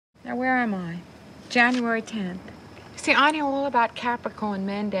Now, where am I? January 10th. See, I know all about Capricorn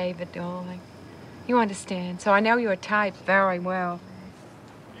men, David, darling. You understand, so I know your type very well.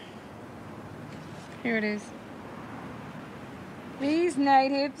 Here it is. These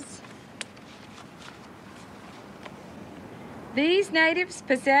natives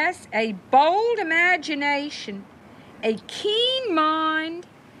possess a bold imagination, a keen mind,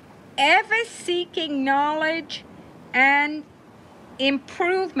 ever-seeking knowledge, and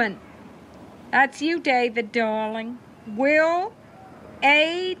improvement. That's you, David, darling. Will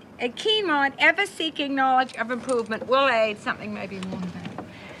aid, a keen mind, ever-seeking knowledge of improvement, will aid something maybe more than that.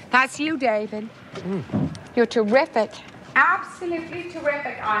 That's you, David. You're terrific. Absolutely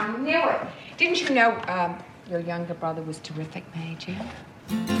terrific. I knew it. Didn't you know your younger brother was terrific, Major?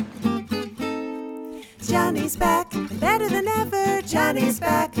 Johnny's back, better than ever. Johnny's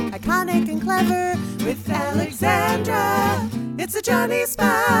back, iconic and clever. With Alexandra, it's a Johnny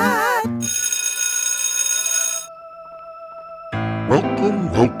Spot.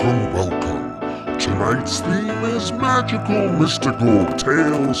 Welcome, welcome, welcome. Tonight's theme is magical, mystical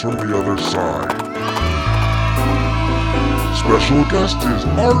tales from the other side. Special guest is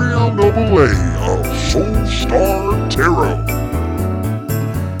Ariel Noble of Soul Star Tarot.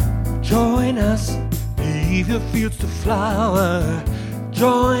 Join us, leave your fields to flower.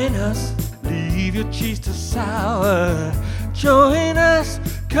 Join us, leave your cheese to sour. Join us,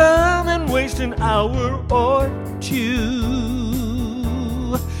 come and waste an hour or two.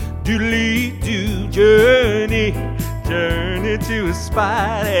 Doodly-doo, journey to a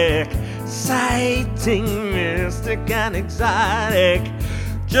spot exciting, mystic and exotic.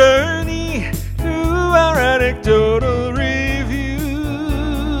 Journey through our anecdotal review.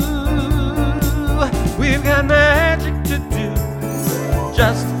 We've got magic to do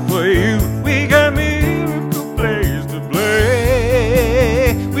just for you. We got miracle plays to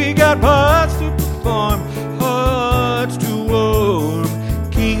play. We got parts to perform, hearts to warm,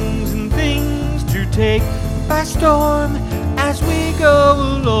 kings and things to take by storm as we go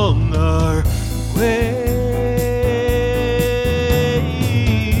along our way.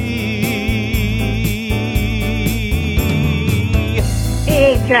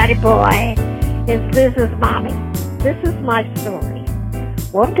 Hey, Johnny boy, this is Mommy. This is my story.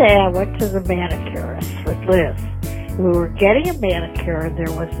 One day I went to the manicurist with Liz. We were getting a manicure and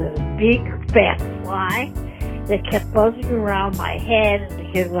there was this big fat fly that kept buzzing around my head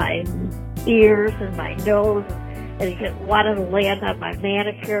and in my ears and my nose, and it wanted to land on my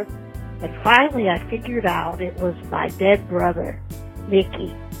manicure. And finally I figured out it was my dead brother,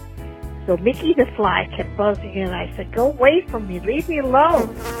 Mickey. So Mickey the fly kept buzzing and I said, "Go away from me, leave me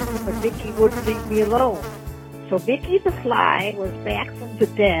alone." But Mickey wouldn't leave me alone. So Mickey the fly was back from the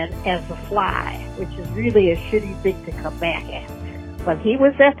dead as a fly, which is really a shitty thing to come back at. But he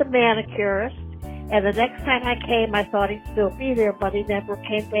was at the manicurist, and the next time I came, I thought he'd still be there, but he never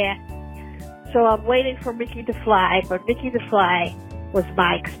came back. So I'm waiting for Mickey the fly, but Mickey the fly was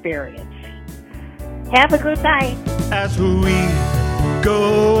my experience. Have a good night. As we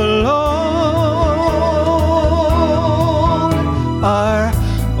go along our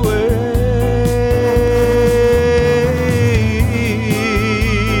way.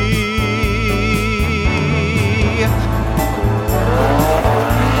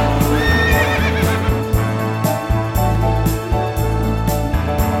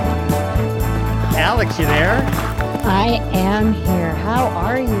 Alex, you there? I am here. How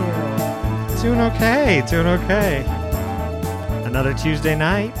are you? Doing okay, doing okay. Another Tuesday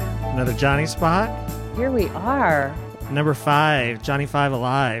night, another Johnny Spot. Here we are. Number 5, Johnny 5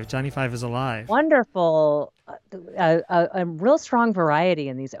 alive. Johnny 5 is alive. Wonderful. A real strong variety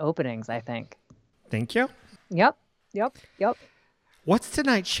in these openings, I think. Thank you. Yep. What's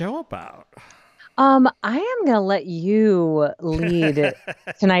tonight's show about? I am going to let you lead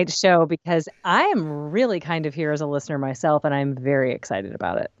tonight's show because I am really kind of here as a listener myself, and I'm very excited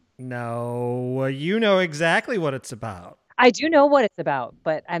about it. No, you know exactly what it's about. I do know what it's about,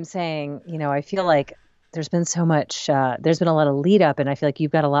 but I'm saying, I feel like there's been so much, there's been a lot of lead up, and I feel like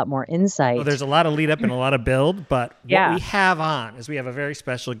you've got a lot more insight. Well, there's a lot of lead up and a lot of build, but what we have on is we have a very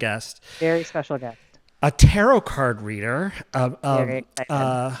special guest. Very special guest. A tarot card reader. Very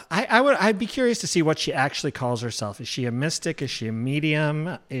excited. I'd be curious to see what she actually calls herself. Is she a mystic? Is she a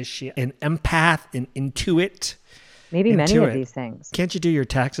medium? Is she an empath, an intuit? Maybe many of these things. Can't you do your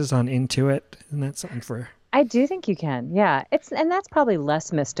taxes on Intuit? Isn't that something for... I do think you can. Yeah. And that's probably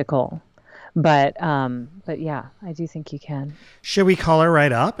less mystical. But yeah, I do think you can. Should we call her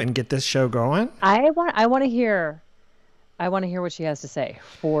right up and get this show going? I want to hear I want to hear what she has to say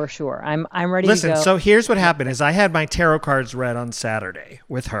for sure. I'm ready Listen, to go. so here's what happened is I had my tarot cards read on Saturday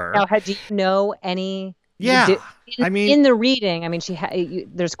with her. Now, do you know any? Yeah. In the reading, I mean,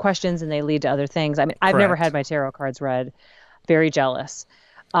 there's questions and they lead to other things. I mean, I've never Correct. had my tarot cards read. Very jealous.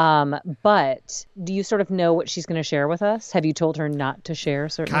 But do you sort of know what she's going to share with us? Have you told her not to share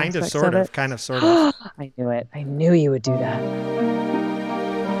certain Kind of, aspects sort of, it? kind of, sort of. I knew it. I knew you would do that.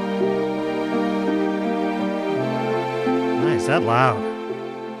 Nice, that loud.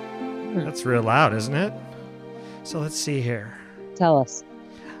 That's real loud, isn't it? So let's see here. Tell us.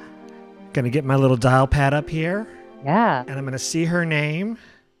 Gonna get my little dial pad up here, Yeah. and I'm gonna see her name,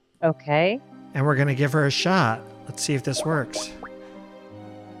 Okay. and we're gonna give her a shot. Let's see if this works.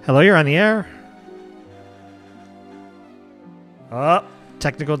 Hello, you're on the air. Oh,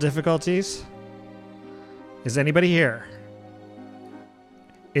 technical difficulties. Is anybody here?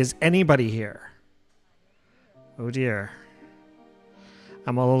 Is anybody here? Oh dear.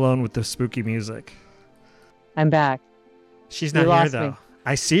 I'm all alone with the spooky music. I'm back. She's You not here lost though. me.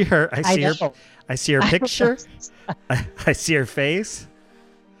 I see her. I see her. know. I see her picture. I see her face.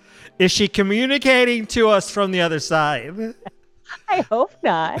 Is she communicating to us from the other side? I hope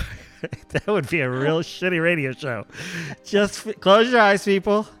not. That would be a real shitty radio show. Just close your eyes,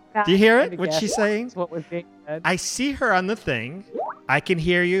 people. Do you hear it? What she's saying? That's what was being said. I see her on the thing. I can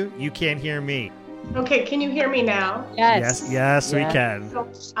hear you. You can't hear me. Okay, can you hear me now? Yes, we can.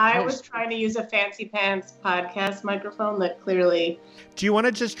 So I was trying to use a Fancy Pants podcast microphone that clearly... Do you want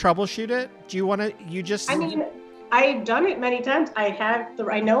to just troubleshoot it? Do you want to, you just... I mean, I've done it many times.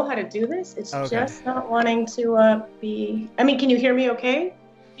 I know how to do this. It's just not wanting to be... I mean, can you hear me okay?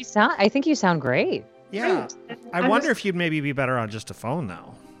 I think you sound great. Yeah. I wonder if you'd maybe be better on just a phone,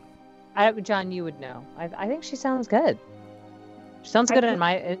 though. John, you would know. I think she sounds good. She sounds good in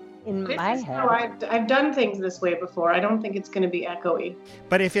my head. I've done things this way before. I don't think it's going to be echoey.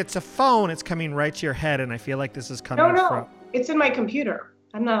 But if it's a phone, it's coming right to your head, and I feel like this is coming from... It's in my computer.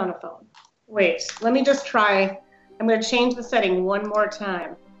 I'm not on a phone. Wait, let me just try. I'm going to change the setting one more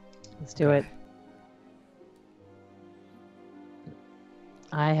time. Let's do it.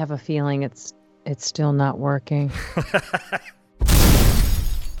 I have a feeling it's still not working.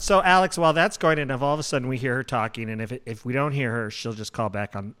 So, Alex, while that's going, and if all of a sudden we hear her talking, and if we don't hear her, she'll just call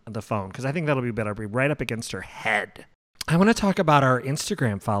back on the phone, because I think that'll be better. I'll be right up against her head. I want to talk about our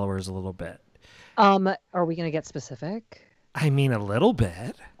Instagram followers a little bit. Are we going to get specific? I mean, a little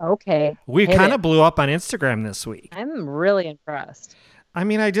bit. Okay. We kind of blew up on Instagram this week. I'm really impressed. I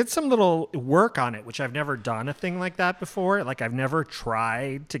mean, I did some little work on it, which I've never done a thing like that before. Like, I've never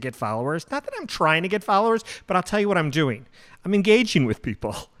tried to get followers. Not that I'm trying to get followers, but I'll tell you what I'm doing. I'm engaging with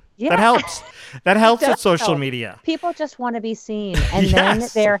people. Yeah. That helps. That helps with social media. People just want to be seen, and then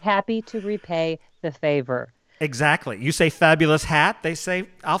they're happy to repay the favor. Exactly. You say fabulous hat, they say,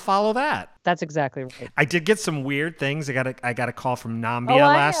 I'll follow that. That's exactly right. I did get some weird things. I got a call from Nambia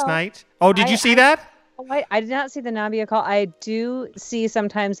last night. Oh, did you see that? I did not see the Nambia call. I do see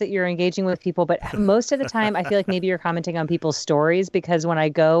sometimes that you're engaging with people, but most of the time I feel like maybe you're commenting on people's stories, because when I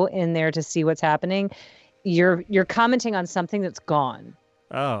go in there to see what's happening, you're commenting on something that's gone.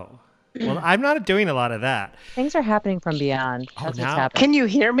 Oh. Well, I'm not doing a lot of that. Things are happening from beyond. That's what's happening. Can you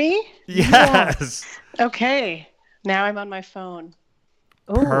hear me? Yes. Okay. Now I'm on my phone.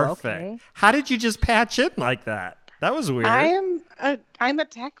 Ooh, Perfect. Okay. How did you just patch in like that? That was weird. I'm a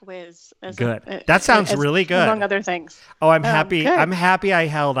tech whiz. Good. That sounds really good. Among other things. Oh, I'm happy. Good. I'm happy I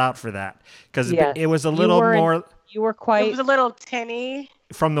held out for that, because Yes. it was a little more You were quite. It was a little tinny.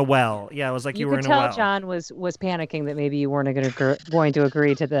 from the well. Yeah, it was like you were could in a tell well. John was panicking that maybe you weren't going to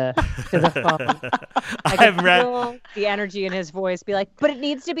agree to the phone. I could feel the energy in his voice be like, but it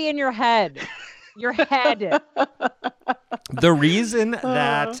needs to be in your head. Your head. The reason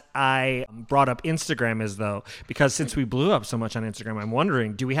that I brought up Instagram is, though, because since we blew up so much on Instagram, I'm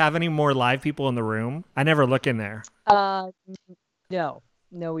wondering, do we have any more live people in the room? I never look in there. No,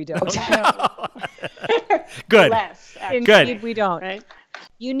 we don't. Good. Less, Indeed, Good. we don't. right?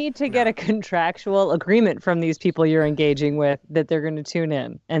 You need to get a contractual agreement from these people you're engaging with that they're going to tune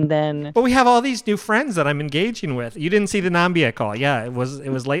in, and then. But we have all these new friends that I'm engaging with. You didn't see the Nambia call. Yeah, it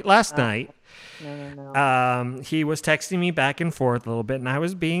was late last night. No. He was texting me back and forth a little bit, and I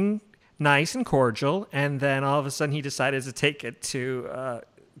was being nice and cordial. And then all of a sudden, he decided to take it to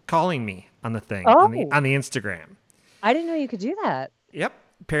calling me on the thing on the Instagram. I didn't know you could do that. Yep,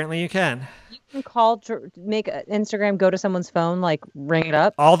 apparently you can. You can call to make Instagram go to someone's phone, like ring it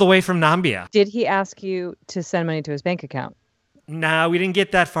up. All the way from Nambia. Did he ask you to send money to his bank account? No, we didn't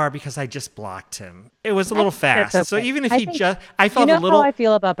get that far because I just blocked him. It was a little fast. Okay. So even if I felt a little. How I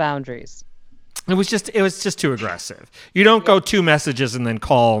feel about boundaries. It was just too aggressive. You don't go 2 messages and then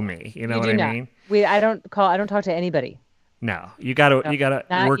call me. You know what I mean? I don't talk to anybody. No, you gotta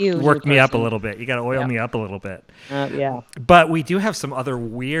work me up a little bit. You gotta oil me up a little bit. Yeah. But we do have some other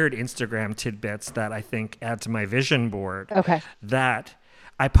weird Instagram tidbits that I think add to my vision board. Okay. That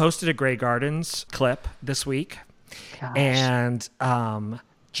I posted a Grey Gardens clip this week, and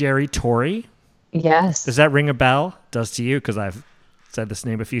Jerry Torrey. Yes. Does that ring a bell? Does to you? Because I've said this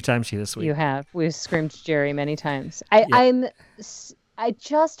name a few times to you this week. You have. We've screamed Jerry many times. I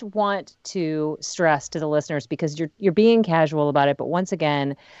just want to stress to the listeners, because you're being casual about it, but once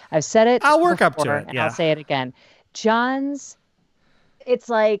again, I've said it. I'll work up to it. And I'll say it again. It's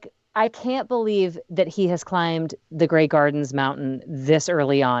like, I can't believe that he has climbed the Grey Gardens mountain this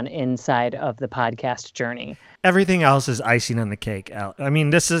early on inside of the podcast journey. Everything else is icing on the cake. I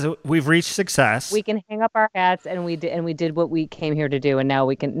mean, we've reached success. We can hang up our hats, and we did what we came here to do, and now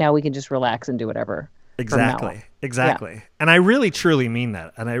we can just relax and do whatever. Exactly. Yeah. And I really truly mean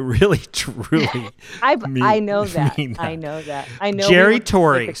that. And I really truly I know that. I know that. I know Jerry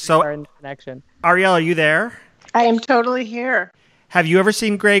Torrey. So Ariel, are you there? I am totally here. Have you ever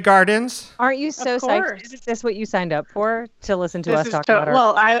seen Grey Gardens? Aren't you so psyched? Is this what you signed up for, to listen to us talk about our...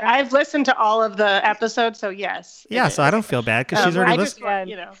 Well, I've listened to all of the episodes, so yes. Yeah, so I don't feel bad because she's already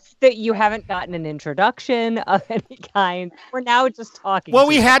listened. That you haven't gotten an introduction of any kind. We're now just talking. Well,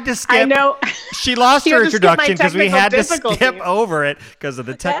 we had to skip. I know. She lost her introduction because we had to skip over it because of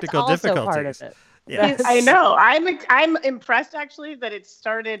the technical difficulties. Part of it. Yes. I know. I'm impressed actually that it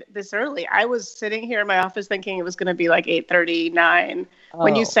started this early. I was sitting here in my office thinking it was going to be like 8:39.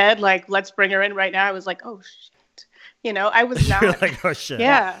 When you said like, let's bring her in right now, I was like, oh shit. I was not. You're like, oh shit.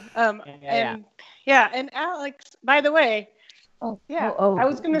 Yeah. And Alex, by the way. I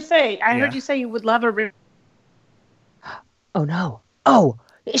was going to say, I heard you say you would love a. Oh no. Oh,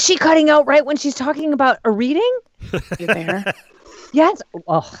 is she cutting out right when she's talking about a reading? You there? Yes.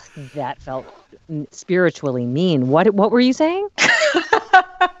 Oh, that felt spiritually mean. What were you saying?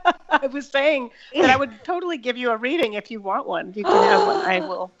 I was saying that I would totally give you a reading if you want one. You can have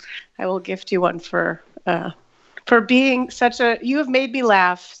one. I will gift you one for being you have made me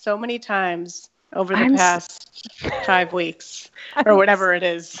laugh so many times over the past 5 weeks or whatever it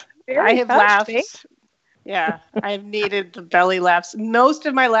is. I have laughed. Yeah, I've needed the belly laughs. Most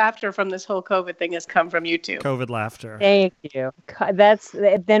of my laughter from this whole COVID thing has come from you two. COVID laughter. Thank you. That's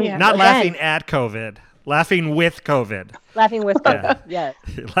then not laughing at COVID, laughing with COVID. Laughing with COVID. Yes.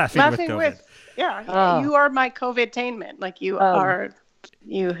 laughing with COVID. You are my COVID-tainment. Like you are.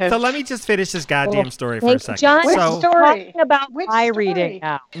 You have. So let me just finish this goddamn story for a second. John, which story? Talking about my reading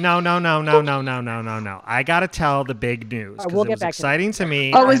now. No. I gotta tell the big news because it was exciting to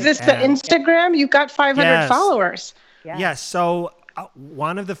me. Oh, is this the Instagram? You got 500 followers. Yes. So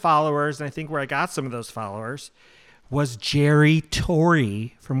one of the followers, and I think where I got some of those followers, was Jerry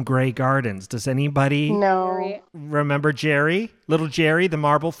Torrey from Grey Gardens. Does anybody remember Jerry? Little Jerry, the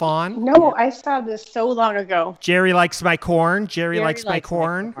marble fawn? No, I saw this so long ago. Jerry likes my corn. Jerry likes my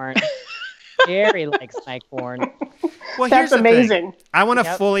corn. Jerry likes my corn. Well, that's amazing. I want to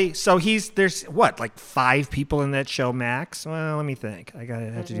fully. So there's what, like 5 people in that show max? Well, let me think. I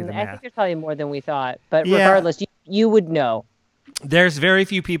have to do the math. I think there's probably more than we thought. But regardless, you would know. There's very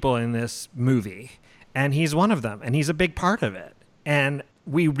few people in this movie. And he's one of them, and he's a big part of it. And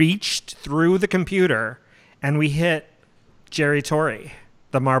we reached through the computer, and we hit Jerry Torrey,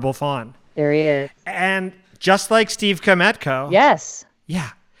 the marble fawn. There he is. And just like Steve Kometko. Yes.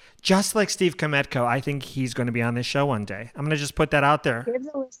 Yeah. Just like Steve Kometko, I think he's going to be on this show one day. I'm going to just put that out there. Give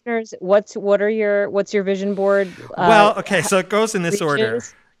the listeners, what's your vision board? Well, okay, so it goes in this order.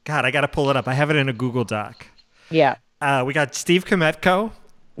 God, I got to pull it up. I have it in a Google Doc. Yeah. We got Steve Kometko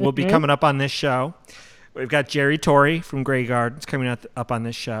will be coming up on this show. We've got Jerry Torrey from Grey Gardens coming up on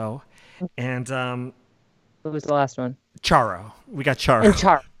this show. And what was the last one? Charo. We got Charo. And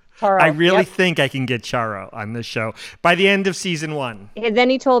Charo. I really think I can get Charo on this show by the end of season 1. And then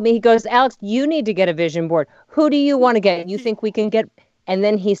he told me, he goes, Alex, you need to get a vision board. Who do you want to get? You think we can get? And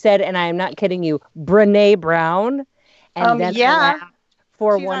then he said, and I am not kidding you, Brene Brown. And then I laughed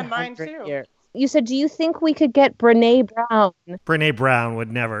for she's 100 years. You said, do you think we could get Brene Brown? Brene Brown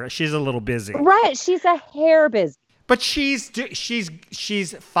would never. She's a little busy. Right. She's a hair busy. But she's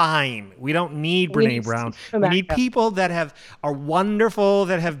fine. We don't need Brene Brown. We need people that are wonderful,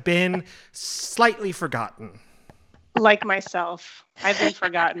 that have been slightly forgotten. Like myself. I've been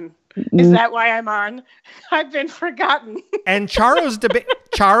forgotten. Is that why I'm on? I've been forgotten. And Charo's debatable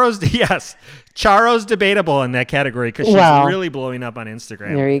in that category because she's really blowing up on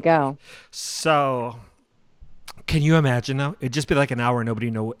Instagram. There you go. So Can you imagine though? It'd just be like an hour,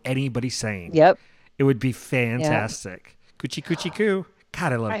 nobody know what anybody's saying. Yep. It would be fantastic. Coochie coochie coo.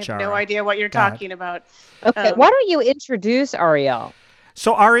 God, I love I have Chara. no idea what you're talking about. Okay. Why don't you introduce Ariel?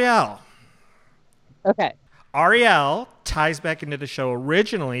 So Ariel. Okay. Ariel ties back into the show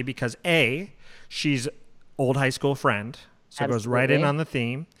originally because A, she's old high school friend. So it goes right in Absolutely. on the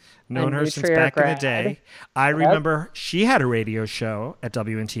theme. Known A her since Nutrier back in the grad. day. I remember she had a radio show at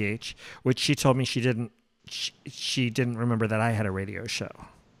WNTH, which she told me she didn't remember that I had a radio show.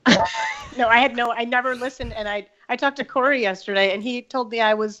 No, I never listened. And I talked to Corey yesterday, and he told me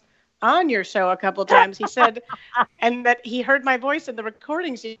I was on your show a couple times. He said, and that he heard my voice in the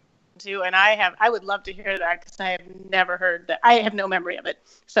recordings you to, and I would love to hear that because I have never heard that. I have no memory of it.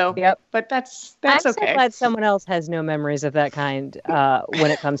 So, but that's I'm okay. so glad someone else has no memories of that kind when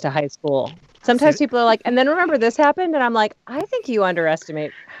it comes to high school. Sometimes people are like, and then remember this happened? And I'm like, I think you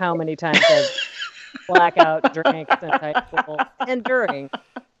underestimate how many times I've blackout drank since high school and during.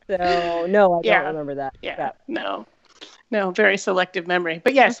 So, no, I don't remember that. Yeah, no, very selective memory.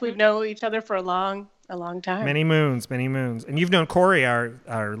 But yes, we've known each other for a long time. Many moons. And you've known Corey, our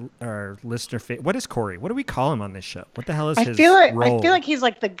listener. What is Corey? What do we call him on this show? What the hell is his role? I feel like he's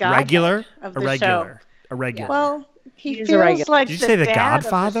like the godhead regular of the show. A regular. Well, he He's feels like Did you say the dad of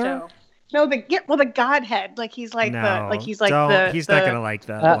Godfather? show. No, the godhead. Like he's like he's not gonna like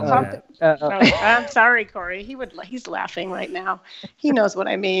that. one bit. I'm sorry, Corey. He's laughing right now. He knows what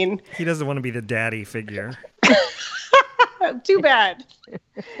I mean. He doesn't want to be the daddy figure. Too bad.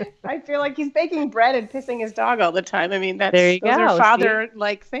 I feel like he's baking bread and pissing his dog all the time. I mean, those are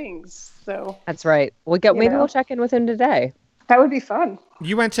father-like things. So that's right. We'll check in with him today. That would be fun.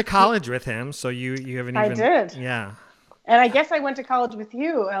 You went to college with him, so you haven't even. I did. Yeah. And I guess I went to college with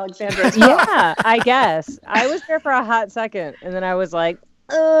you, Alexandra. As well. Yeah, I guess. I was there for a hot second, and then I was like,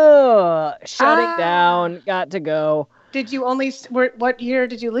 oh, shutting down, got to go. Did you what year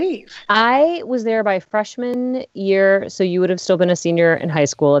did you leave? I was there by freshman year, so you would have still been a senior in high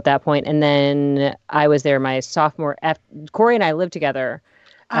school at that point. And then I was there my sophomore. Corey and I lived together.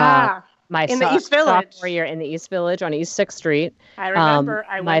 In the East Village. Sophomore year in the East Village on East 6th Street. I remember.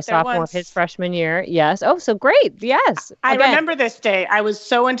 I went my there sophomore, once. his freshman year. Yes. Oh, so great. Yes. I remember this day. I was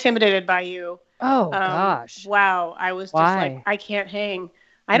so intimidated by you. Oh, gosh. Wow. I was just like, I can't hang.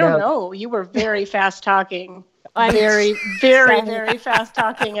 I don't know. You were very fast talking. Very, very, very fast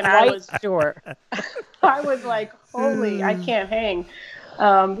talking. And I was like, holy, I can't hang.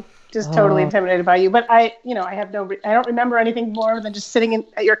 Just totally intimidated by you. But I don't remember anything more than just sitting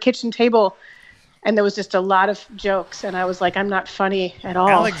at your kitchen table, and there was just a lot of jokes, and I was like, I'm not funny at all.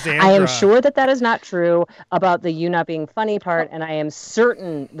 Alexandra. I am sure that is not true about the you not being funny part, and I am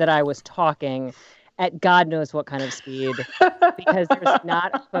certain that I was talking at God knows what kind of speed, because there's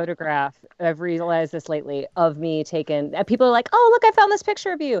not a photograph, I've realized this lately, of me taken. People are like, oh, look, I found this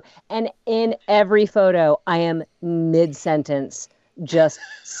picture of you. And in every photo, I am mid-sentence just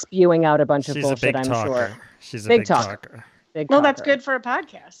spewing out a bunch of bullshit, I'm sure. She's a big talker. Well, that's good for a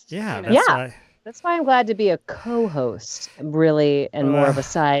podcast. Yeah, why. That's why I'm glad to be a co-host, really, and more of a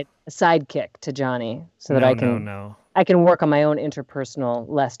sidekick to Johnny, so that I can work on my own interpersonal,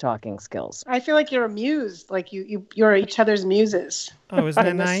 less talking skills. I feel like you're a muse, like you're each other's muses. Oh, isn't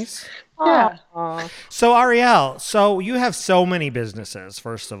that nice? Yeah. So Ariel, you have so many businesses,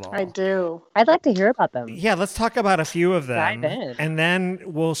 first of all. I do. I'd like to hear about them. Yeah, let's talk about a few of them. Dive in. And then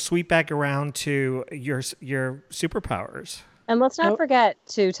we'll sweep back around to your superpowers. And let's not forget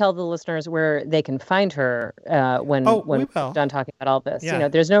to tell the listeners where they can find her when we're done talking about all this. Yeah.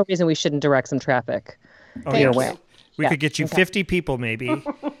 There's no reason we shouldn't direct some traffic your way. We could get you 50 people, maybe.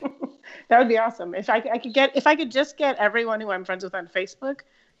 That would be awesome. If I could just get everyone who I'm friends with on Facebook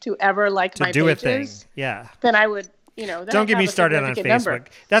to ever like my do pages, a thing. Yeah. Then I would, then Don't get me started on Facebook. Number.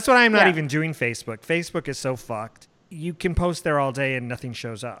 That's why I'm not even doing Facebook. Facebook is so fucked. You can post there all day and nothing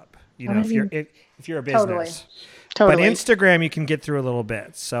shows up. If you're a business. Totally. But Instagram, you can get through a little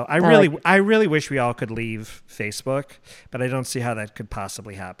bit. So I really wish we all could leave Facebook, but I don't see how that could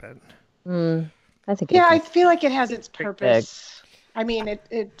possibly happen. I think. Yeah, I feel like it has its purpose. I mean,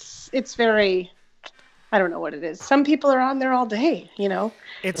 it's very. I don't know what it is. Some people are on there all day.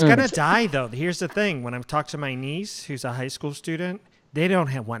 It's gonna die though. Here's the thing: when I've talked to my niece, who's a high school student, they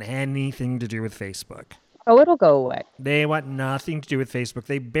don't want anything to do with Facebook. Oh, it'll go away. They want nothing to do with Facebook.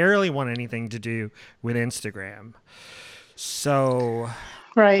 They barely want anything to do with Instagram. So.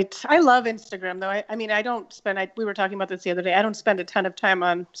 Right. I love Instagram, though. I mean, I don't spend, we were talking about this the other day. I don't spend a ton of time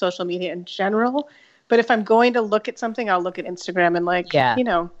on social media in general. But if I'm going to look at something, I'll look at Instagram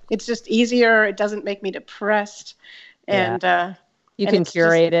and it's just easier. It doesn't make me depressed. And you can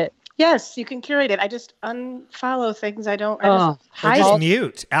curate it. Yes, you can curate it. I just unfollow things I don't. I Oh, just Or hide just it.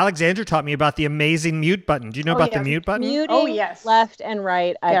 mute. Alexandra taught me about the amazing mute button. Do you know Oh, about yeah. the mute button? Muting Oh, yes. left and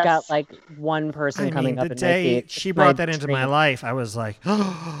right. I've Yes. got like one person I coming mean, up the in my day feed. she It's brought my that into my dream. life, I was like,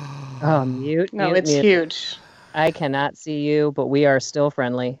 Oh, mute. No, mute, it's mute. huge. I cannot see you, but we are still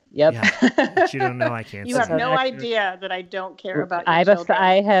friendly. Yep. yeah. But you don't know I can't You see have So no that- idea that I don't care about your I've children.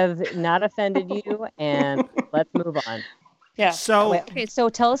 I have not offended you, and let's move on. Yeah. So, Wait, okay, so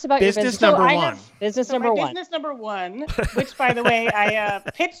tell us about your business business. number I one. have- Business So number my one. business number one, which by the way, I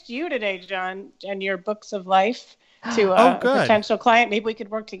pitched you today, John, and your books of life to Oh, a good. potential client. Maybe we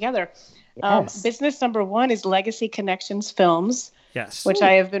could work together. Yes. Business number one is Legacy Connections Films, Yes. which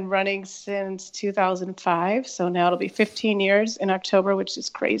I have been running since 2005. So now it'll be 15 years in October, which is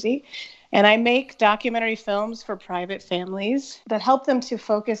crazy. And I make documentary films for private families that help them to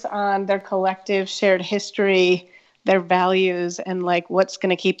focus on their collective shared history, their values, and like what's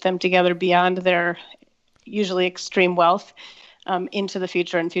going to keep them together beyond their usually extreme wealth into the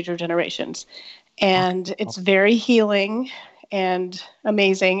future and future generations. And it's very healing and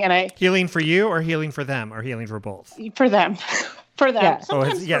amazing. And I, Healing for you or healing for them or healing for both? for them, for them. Yeah. Oh,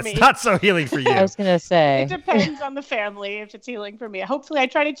 Sometimes it's, for me. not so healing for you. I was gonna say. It depends on the family if it's healing for me. Hopefully, I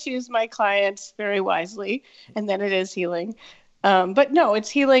try to choose my clients very wisely, and then it is healing. But no, it's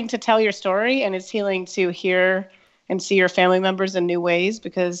healing to tell your story, and it's healing to hear and see your family members in new ways,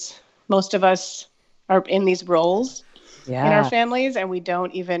 because most of us are in these roles in our Yeah. families, and we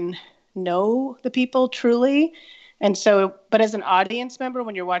don't even know the people truly. And so, but as an audience member,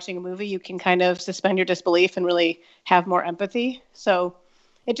 when you're watching a movie, you can kind of suspend your disbelief and really have more empathy. So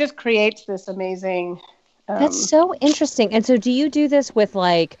it just creates this amazing. That's so interesting. And so do you do this with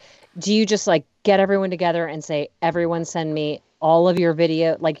like, do you just like get everyone together and say, everyone send me all of your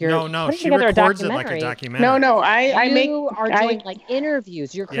video, like you're No. putting She together records a it like a documentary? documentary. No, I make. You are I- doing like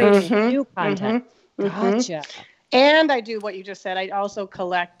interviews. You're creating Mhm, new content. Gotcha. And I do what you just said. I also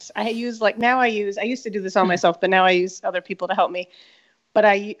collect. I use like now I used to do this all myself, but now I use other people to help me. But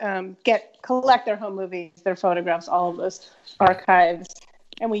I collect their home movies, their photographs, all of those archives,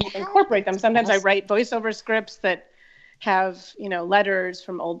 and we incorporate them. Sometimes I write voiceover scripts that have letters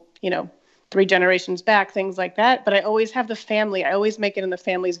from old 3 generations back, things like that. But I always have the family. I always make it in the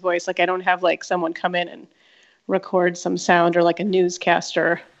family's voice. Like I don't have like someone come in and record some sound or like a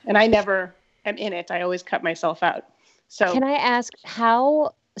newscaster. And I never am in it. I always cut myself out. So Can I ask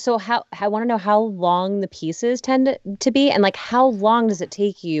how I want to know how long the pieces tend to be, and like how long does it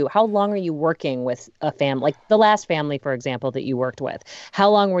take you? How long are you working with a family? Like the last family, for example, that you worked with. How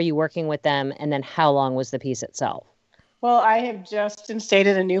long were you working with them, and then how long was the piece itself? Well, I have just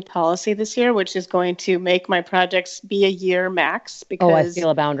instated a new policy this year, which is going to make my projects be a year max. Because Oh, I feel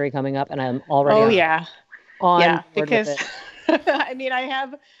a boundary coming up, and I'm already Oh on yeah, board yeah. with Because it. I mean, I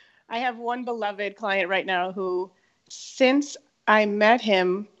have one beloved client right now who, since I met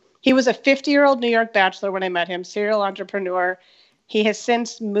him, he was a 50-year-old New York bachelor when I met him, serial entrepreneur. He has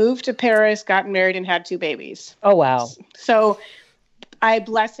since moved to Paris, gotten married, and had 2 babies. Oh wow. So I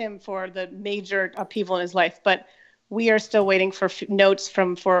bless him for the major upheaval in his life, but we are still waiting for notes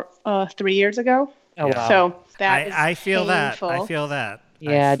from 3 years ago. Oh wow. So that is I feel painful. that. I feel that.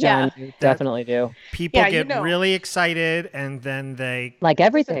 Yeah, John, Yeah. you definitely do. People Yeah, you get know. really excited and then they Like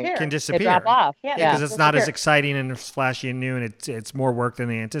everything, Disappear. can they disappear. drop off. Yeah, Yeah. Because it's not as disappear. exciting and flashy and new, and it's more work than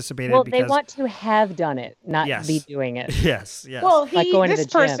they anticipated. Well, because they want to have done it, not Yes. be doing it. yes. Well, Like going to this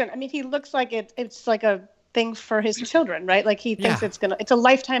the gym. person, I mean, he looks like it's like a thing for his children, right? Like he thinks Yeah. it's a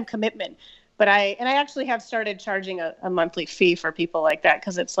lifetime commitment. But I actually have started charging a monthly fee for people like that,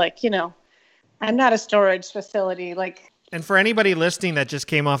 because it's like, I'm not a storage facility. Like, And for anybody listening that just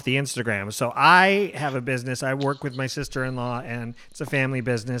came off the Instagram, so I have a business. I work with my sister-in-law, and it's a family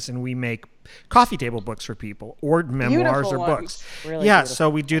business, and we make coffee table books for people, or memoirs, Beautiful or ones. books. Really yeah, beautiful. so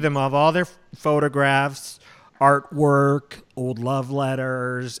we do them of all their photographs, artwork, old love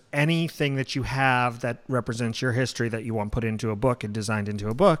letters, anything that you have that represents your history that you want put into a book and designed into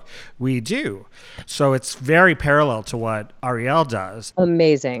a book, we do. So it's very parallel to what Ariel does.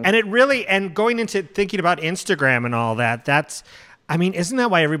 Amazing. And it really, and going into thinking about Instagram and all that, isn't that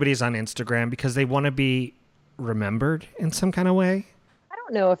why everybody's on Instagram? Because they want to be remembered in some kind of way? I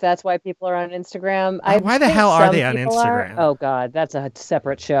don't know if that's why people are on Instagram. Why the think hell are some they on people are. Instagram? Oh God, that's a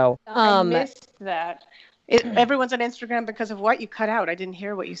separate show. I missed that. Everyone's on Instagram because of what you cut out. I didn't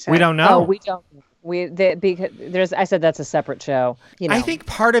hear what you said. We don't know. Oh, we don't. Because I said that's a separate show. I think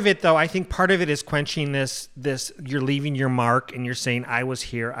part of it, though, is quenching this, you're leaving your mark and you're saying, I was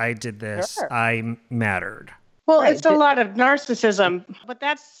here, I did this, Sure. I mattered. Well, Right. it's a lot of narcissism, but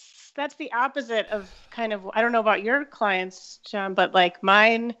that's the opposite of kind of, I don't know about your clients, John, but like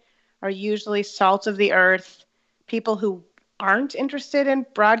mine are usually salt of the earth, people who aren't interested in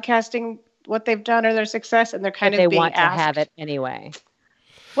broadcasting what they've done or their success, and they're kind They of being want asked. to have it anyway.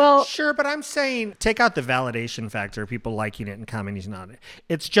 Well, Sure, but I'm saying take out the validation factor, people liking it and commenting on it.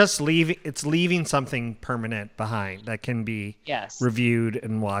 It's just leaving something permanent behind that can be Yes. reviewed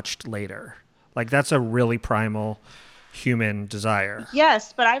and watched later. Like that's a really primal human desire.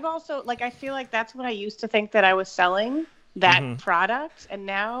 yes, but I've also I feel like that's what I used to think that I was selling, that product, and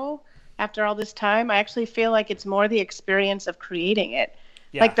now after all this time, I actually feel like it's more the experience of creating it.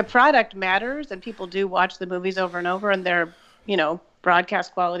 Yeah. Like the product matters, and people do watch the movies over and over, and they're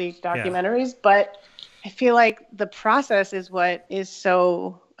broadcast quality documentaries, but I feel like the process is what is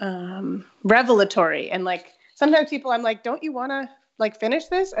so revelatory. And sometimes people, I'm like, don't you want to finish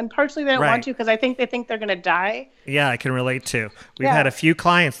this? And partially they don't want to because they think they're going to die. Yeah, I can relate to. We've Yeah. had a few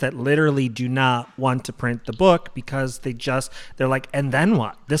clients that literally do not want to print the book because they're like, and then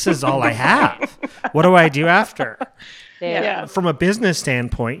what? This is all I have. What do I do after? Yeah. From a business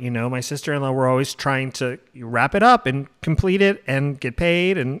standpoint, my sister-in-law, we're always trying to wrap it up and complete it and get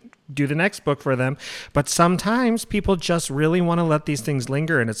paid and do the next book for them. But sometimes people just really want to let these things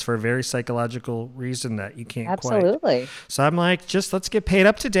linger, and it's for a very psychological reason that you can't quite. Absolutely. So I'm like, just let's get paid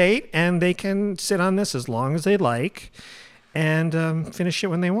up to date, and they can sit on this as long as they like and finish it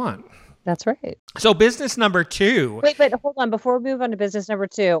when they want. That's right. So business number 2. Wait, but hold on. Before we move on to business number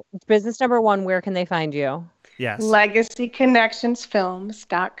 2, business number 1, where can they find you? Yes.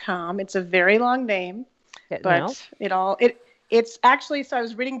 LegacyConnectionsFilms.com. It's a very long name, but it's actually, so I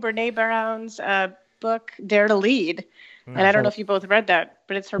was reading Brene Brown's book, Dare to Lead. And I don't know if you both read that,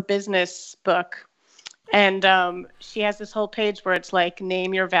 but it's her business book. And she has this whole page where it's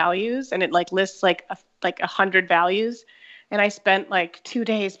name your values, and it lists 100 values. And I spent 2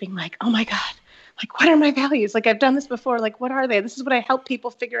 days being oh my God, what are my values? I've done this before. What are they? This is what I help people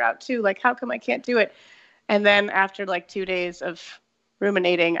figure out too. How come I can't do it? And then after 2 days of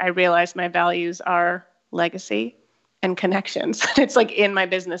ruminating, I realized my values are legacy and connections. It's in my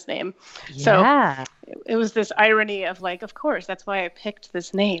business name. Yeah. So it was this irony of of course, that's why I picked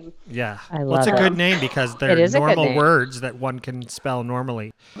this name. Yeah. I Well, it's a love good it. name because It they're is a good normal name. words that one can spell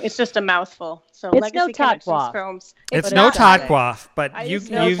normally. It's just a mouthful. So It's Legacy no Connections Tatquaf. Films. It's But no it's not. Tatquaf, but I you've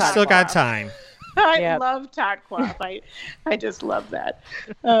use no still got Tatquaf. time. I Yep. love Tatquaf. I just love that.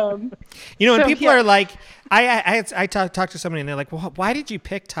 And So, people yeah. are like, I talk to somebody and they're like, well, why did you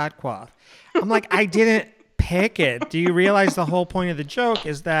pick Tatquaf? I'm like, I didn't pick it. Do you realize the whole point of the joke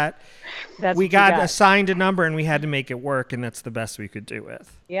is that That's we what you got assigned a number and we had to make it work, and that's the best we could do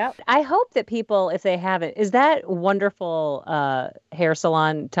with. Yep. I hope that people, if they haven't, is that wonderful hair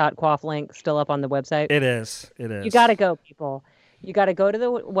salon Tatquaf link still up on the website? It is. It is. You got to go, people. You got to go to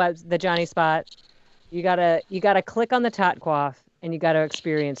the Johnny Spot. You got to click on the Tatquaf, and you got to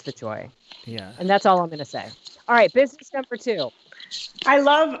experience the joy. Yeah. And that's all I'm going to say. All right, business number 2. I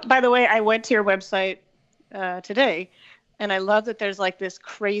love, by the way, I went to your website today, and I love that there's this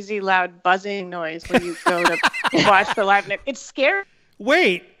crazy loud buzzing noise when you go to watch the live. It's scary.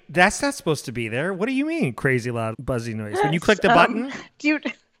 Wait, that's not supposed to be there. What do you mean, crazy loud buzzy noise? When you click the button,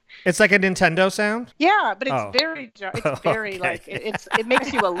 Dude, it's like a Nintendo sound? yeah, but it's Oh. it's very Okay. it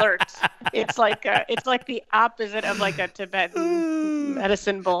makes you alert. It's it's the opposite of a Tibetan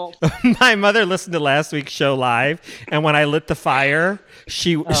medicine bowl. My mother listened to last week's show live, and when I lit the fire,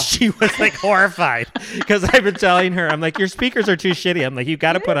 she was horrified because I've been telling her, I'm like, your speakers are too shitty. I'm like, you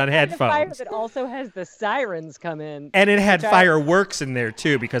got to put on The fire headphones. that also has the sirens come in. And it had fireworks in there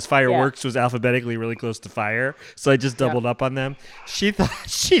too, because fireworks Yeah. was alphabetically really close to fire. So I just doubled up on them. She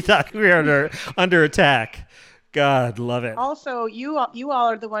thought we were under attack. God, love it. Also, you all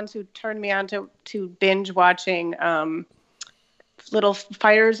are the ones who turned me on to binge watching Little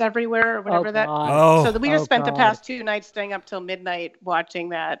Fires Everywhere or whatever that. Oh, So we just spent the God. past 2 nights staying up till midnight watching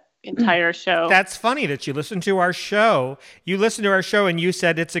that entire show. that's funny that you listened to our show. You listened to our show and you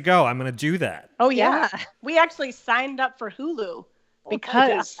said it's a go. I'm going to do that. Oh yeah. We actually signed up for Hulu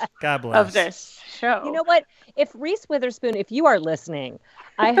because God bless. of this show. You know what? If Reese Witherspoon, if you are listening,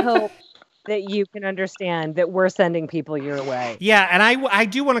 I hope that you can understand that we're sending people your way. Yeah, and I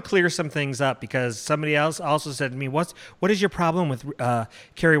do want to clear some things up because somebody else also said to me, what is your problem with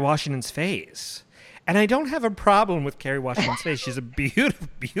Kerry Washington's face? And I don't have a problem with Kerry Washington's face. She's a beautiful,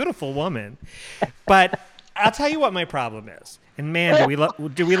 beautiful woman. But I'll tell you what my problem is. And man, do we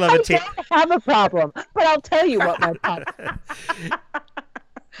love I a team? don't have a problem, but I'll tell you what my problem is.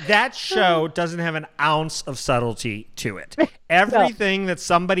 That show doesn't have an ounce of subtlety to it. Everything that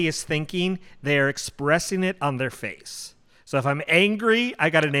somebody is thinking, they're expressing it on their face. So if I'm angry, I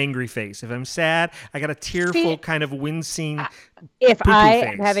got an angry face. If I'm sad, I got a tearful kind of wincing If poo-poo I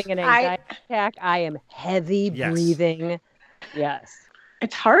face. am having an anxiety attack, I am heavy breathing. Yes.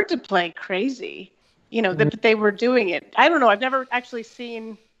 It's hard to play crazy. You know, that they were doing it. I don't know. I've never actually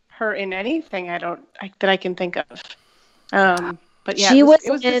seen her in anything that I can think of. But yeah, it was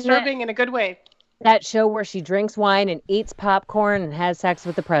disturbing in a good way. That show where she drinks wine and eats popcorn and has sex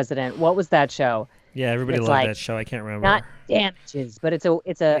with the president. What was that show? Yeah, everybody loved that show. I can't remember. Not Damages, but it's a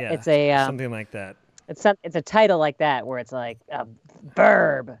something like that. It's a title like that where it's like a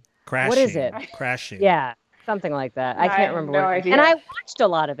verb. Crashing. What is it? Crashing. Yeah, something like that. I can't remember. No idea. And I watched a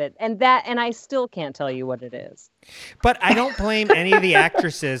lot of it, and I still can't tell you what it is. But I don't blame any of the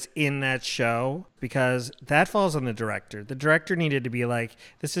actresses in that show because that falls on the director. The director needed to be like,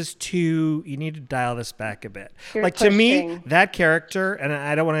 this is you need to dial this back a bit. To me, that character, and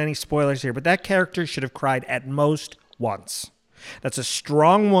I don't want any spoilers here, but that character should have cried at most once. That's a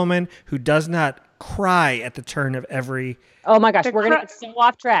strong woman who does not cry at the turn of every... Oh my gosh, we're going to get so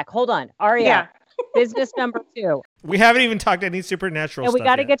off track. Hold on. Aria. Yeah. Business number 2. We haven't even talked any supernatural stuff. We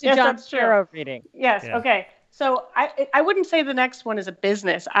got to get to Yes, John that's true. Sparrow reading. Yes. Yeah. Okay. So I wouldn't say the next one is a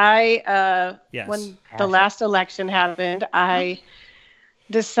business. When the last election happened, I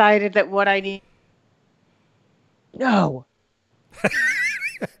decided that what I need. No.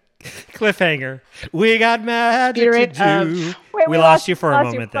 Cliffhanger. We got magic to do. Wait, we lost you for a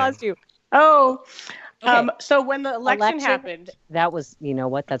moment there. Lost you. Oh. Okay. So when the election happened, that was, you know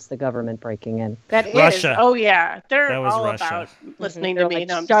what? That's the government breaking in. that is. Russia. Oh yeah, they're That was all Russia. about listening They're to me. like,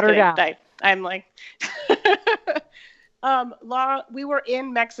 No, I'm shut just her kidding. down. I'm like, we were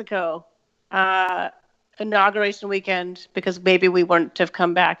in Mexico, inauguration weekend because maybe we wouldn't have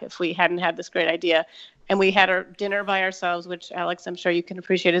come back if we hadn't had this great idea, and we had our dinner by ourselves, which Alex, I'm sure you can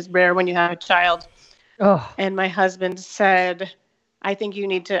appreciate, is rare when you have a child. Oh. And my husband said, I think you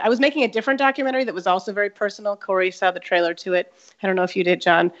need to. I was making a different documentary that was also very personal. Corey saw the trailer to it. I don't know if you did,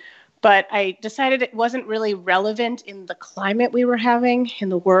 John. But I decided it wasn't really relevant in the climate we were having in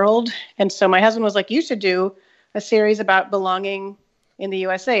the world. And so my husband was like, you should do a series about belonging in the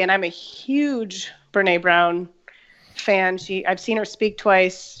USA. And I'm a huge Brene Brown fan. I've seen her speak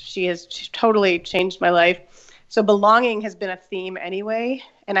twice. She has totally changed my life. So belonging has been a theme anyway.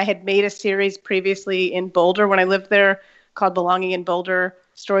 And I had made a series previously in Boulder when I lived there called Belonging in Boulder,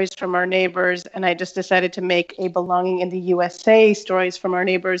 Stories from Our Neighbors. And I just decided to make a Belonging in the USA, Stories from Our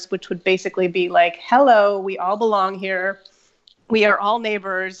Neighbors, which would basically be like, hello, we all belong here. We are all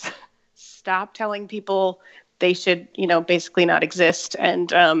neighbors. Stop telling people they should, basically not exist.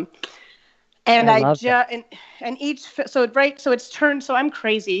 And it's turned, so I'm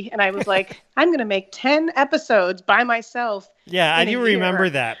crazy. And I was like, I'm going to make 10 episodes by myself. Yeah, I do remember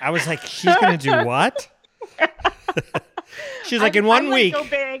that. I was like, she's going to do what? She's like, in one week. Go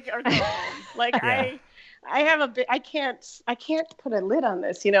big or go home. Like, yeah. I have a bit, I can't put a lid on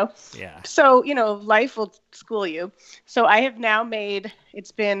this, Yeah. So, life will school you. So I have now made,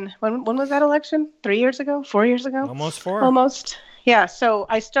 it's been, when was that election? 3 years ago? 4 years ago? Almost 4. Almost. Yeah. So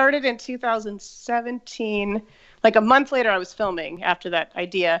I started in 2017. Like a month later, I was filming after that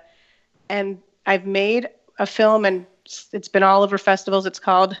idea. And I've made a film, and it's been all over festivals. It's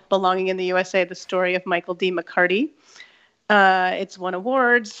called Belonging in the USA, the story of Michael D. McCarty. It's won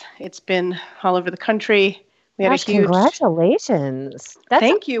awards. It's been all over the country. We had congratulations.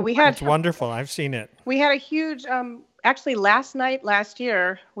 Thank you. It's wonderful. I've seen it. We had a huge, actually last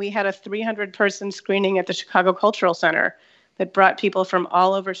year, we had a 300-person screening at the Chicago Cultural Center that brought people from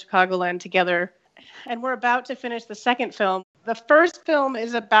all over Chicagoland together. And we're about to finish the second film. The first film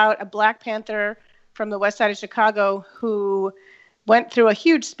is about a Black Panther from the west side of Chicago who went through a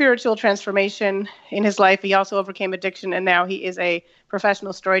huge spiritual transformation in his life. He also overcame addiction, and now he is a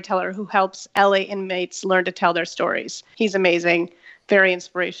professional storyteller who helps LA inmates learn to tell their stories. He's amazing, very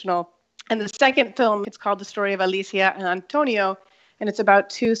inspirational. And the second film, it's called The Story of Alicia and Antonio, and it's about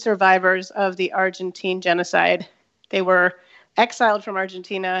 2 survivors of the Argentine genocide. They were exiled from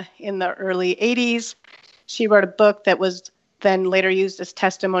Argentina in the early 80s. She wrote a book that was then later used as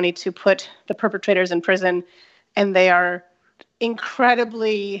testimony to put the perpetrators in prison, and they are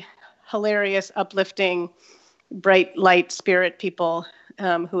incredibly hilarious, uplifting, bright light spirit people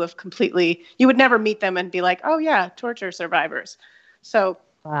who have completely, you would never meet them and be like, oh yeah, torture survivors. So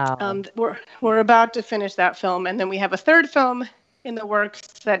wow. We're about to finish that film, and then we have a third film in the works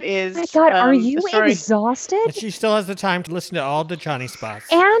that is. My God, are you exhausted? And she still has the time to listen to all the Johnny spots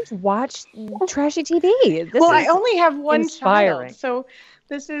and watch trashy TV. I only have one inspiring. child, so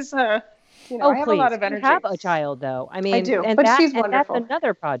this is I have a lot of energy. You have a child, though. I mean, I do, and but she's she's wonderful. That's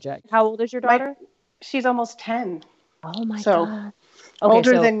another project. How old is your daughter? She's almost 10. Oh my So, God.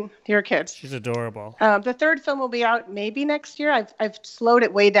 older than your kids. She's adorable. The third film will be out maybe next year. I've slowed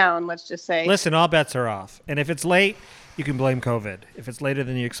it way down, let's just say. Listen, all bets are off. And if it's late, you can blame COVID. If it's later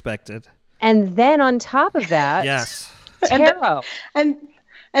than you expected. And then on top of that, Yes. tarot. And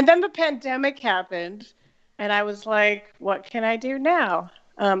then the pandemic happened, and I was like, what can I do now?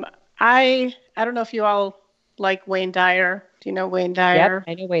 I don't know if you all like Wayne Dyer. Do you know Wayne Dyer? Yep,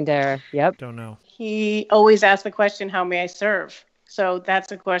 I know Wayne Dyer. Yep. Don't know. He always asks the question, how may I serve? So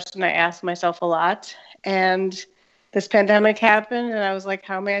that's a question I ask myself a lot. And this pandemic happened, and I was like,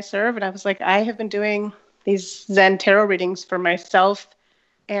 how may I serve? And I was like, I have been doing these Zen tarot readings for myself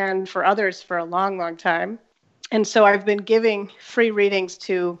and for others for a long, long time. And so I've been giving free readings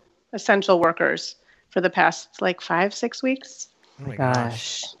to essential workers for the past 5-6 weeks. Oh my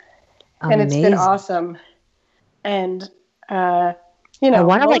Gosh. And it's been Amazing. awesome. And, I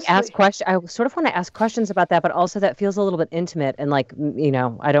want to mostly- ask questions. I sort of want to ask questions about that, but also that feels a little bit intimate. And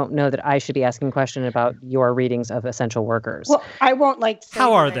I don't know that I should be asking questions about your readings of essential workers. Well, I won't say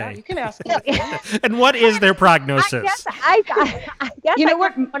How are them right now. they? You can ask me. And what is their prognosis? I guess You know I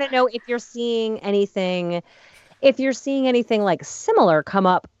what? want to know if you're seeing anything like similar come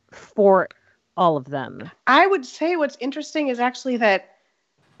up for all of them. I would say what's interesting is actually that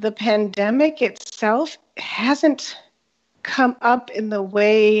the pandemic itself hasn't come up in the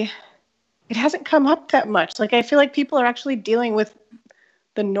way, it hasn't come up that much. I feel like people are actually dealing with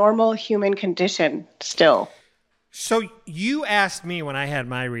the normal human condition still. So you asked me when I had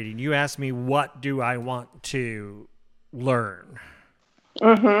my reading, you asked me, what do I want to learn?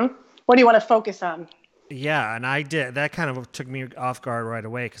 Mm-hmm. What do you want to focus on? Yeah, and I did. That kind of took me off guard right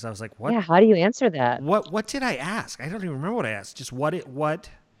away because I was like, what? Yeah, how do you answer that? What did I ask? I don't even remember what I asked. Just what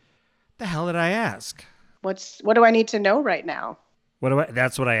the hell did I ask? What do I need to know right now?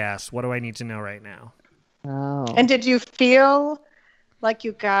 That's what I asked. What do I need to know right now? Oh. And did you feel like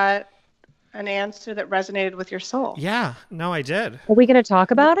you got an answer that resonated with your soul? Yeah, no, I did. Are we going to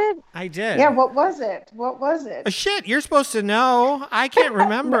talk about it? I did. Yeah, what was it? What was it? Shit, you're supposed to know. I can't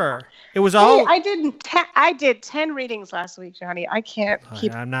remember. It was Hey, all. I did 10 readings last week, Johnny. I can't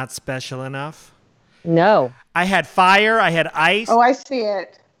keep. I'm not special enough. No. I had fire. I had ice. Oh, I see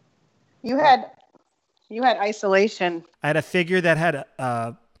it. You had isolation. I had a figure that had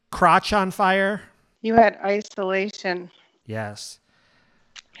a crotch on fire. You had isolation. Yes.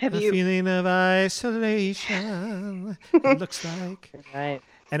 Have The you? feeling of isolation. It looks like. Right.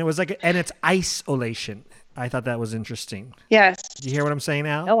 And it was and it's isolation. I thought that was interesting. Yes. Do you hear what I'm saying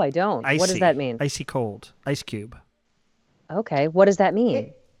now? No, I don't. What does that mean? Icy cold. Ice cube. Okay. What does that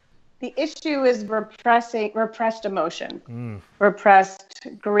mean? The issue is repressed emotion, repressed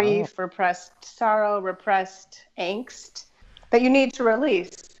grief, repressed sorrow, repressed angst that you need to release.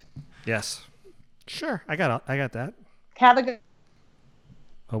 Yes. Sure. I got that. Have a good.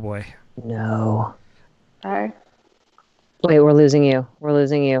 Oh boy. No. All right. Wait, we're losing you. We're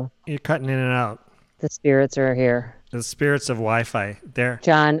losing you. You're cutting in and out. The spirits are here. The spirits of Wi-Fi. There.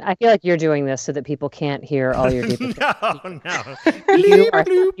 John, I feel like you're doing this so that people can't hear all your deep. No.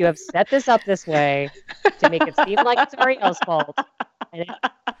 You have set this up this way to make it seem like it's Ariel's fault.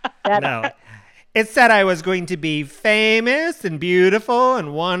 And No. It said I was going to be famous and beautiful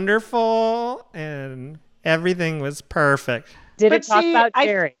and wonderful and everything was perfect. Did But it talk see, about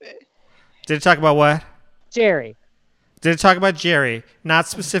Jerry? Did it talk about what? Jerry. Did it talk about Jerry? Not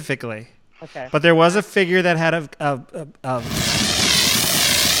specifically. Okay. But there was a figure that had a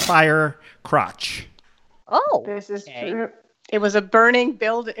fire crotch. Oh. This is okay. true. It was a burning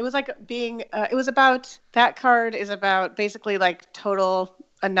build. It was like being. It was about that card is about basically total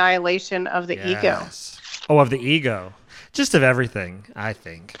annihilation of the ego. Yes. Oh, of the ego. Just of everything, I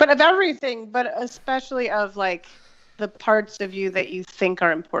think. But of everything, but especially of the parts of you that you think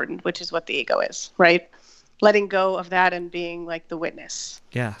are important, which is what the ego is, right? Letting go of that and being the witness.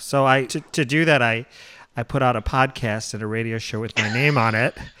 Yeah. So to do that, I put out a podcast and a radio show with my name on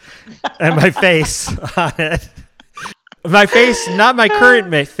it and my face on it. My face, not my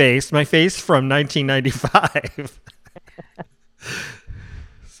current face, my face from 1995.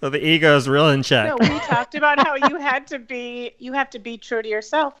 So the ego is real in check. No, we talked about how you have to be true to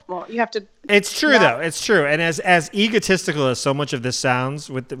yourself more. You have to. It's true though. It's true. And as egotistical as so much of this sounds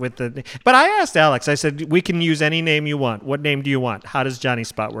with the but I asked Alex, I said, we can use any name you want. What name do you want? How does Johnny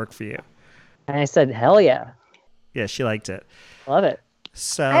Spot work for you? And I said, hell yeah. Yeah, she liked it. Love it.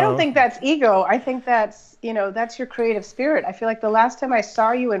 So I don't think that's ego. I think that's that's your creative spirit. I feel like the last time I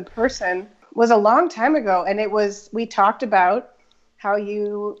saw you in person was a long time ago, and we talked about how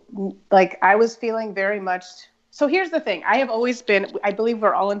you I was feeling very much. So here's the thing. I believe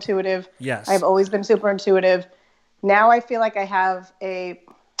we're all intuitive. Yes. I've always been super intuitive. now I feel like I have a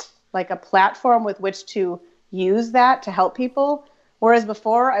platform with which to use that to help people. Whereas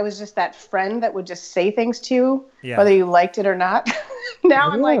before, I was just that friend that would just say things to you, whether you liked it or not.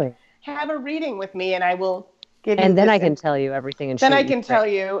 Now I'm like, have a reading with me, and I will give you. And then I can tell you everything. And then I can tell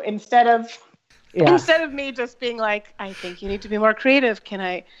you instead of me just being like, I think you need to be more creative. Can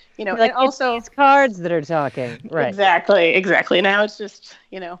I, like, and also it's cards that are talking, right? Exactly. Now it's just,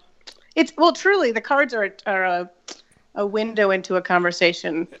 it's truly the cards are a window into a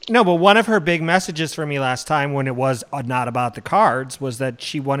conversation. No, but one of her big messages for me last time when it was not about the cards was that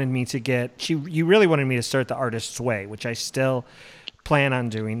she wanted me to you really wanted me to start the Artist's Way, which I still plan on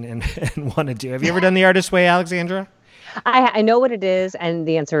doing and want to do. Have you ever done the Artist's Way, Alexandra? I know what it is, and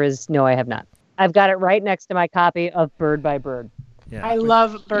the answer is no, I have not. I've got it right next to my copy of Bird by Bird. Yeah. I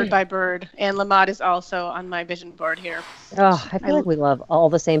love Bird by Bird, and Lamont is also on my vision board here. Oh, I feel like we love all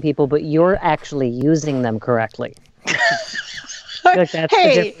the same people, but you're actually using them correctly. I feel like that's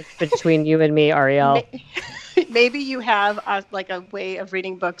the difference between you and me, Ariel. Maybe you have a way of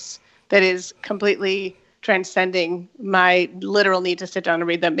reading books that is completely transcending my literal need to sit down and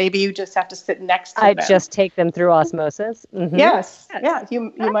read them. Maybe you just have to sit next to them. I just take them through osmosis. Mm-hmm. Yes. Yeah,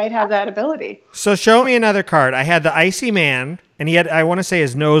 you might have that ability. So show me another card. I had the Icy Man, and I want to say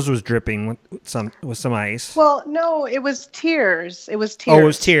his nose was dripping with some ice. Well, no, it was tears. Oh, it was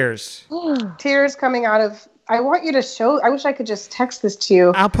tears. Tears coming out of... I want you to show... I wish I could just text this to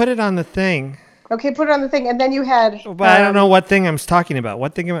you. I'll put it on the thing. Okay, put it on the thing. And then you had... But I don't know what thing I'm talking about.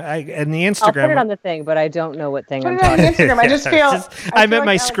 What thing in the Instagram... I'll put it on the thing, but I don't know what thing I'm talking about. Put it on the Instagram. I just feel... I meant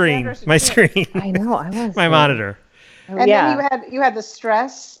my screen. My screen. I know. I want my monitor. And then you had the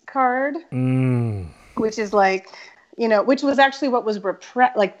stress card, which is like, which was actually what was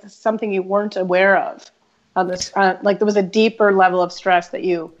like something you weren't aware of. On this, like there was a deeper level of stress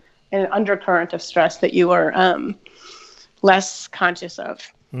and an undercurrent of stress that you were less conscious of.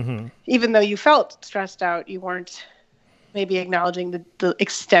 Mm-hmm. Even though you felt stressed out, you weren't maybe acknowledging the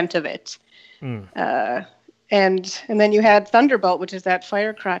extent of it. And then you had Thunderbolt, which is that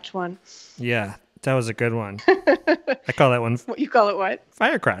fire crotch one. Yeah, that was a good one. I call that one. You call it what?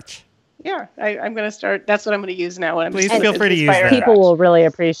 Fire crotch. Yeah, I'm going to start. That's what I'm going to use now. Please feel free to use that. People will really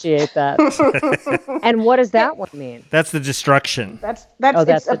appreciate that. And what does that one mean? That's the destruction. That's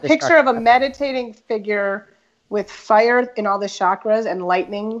it's a picture of a meditating figure with fire in all the chakras and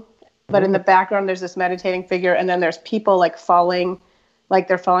lightning, but in the background there's this meditating figure, and then there's people like falling, like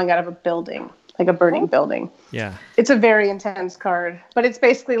they're falling out of a building, like a burning building. Yeah. It's a very intense card, but it's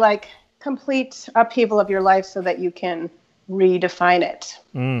basically like complete upheaval of your life so that you can redefine it.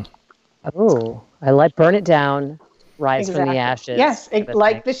 Oh, I like burn it down, rise from the ashes. Yes,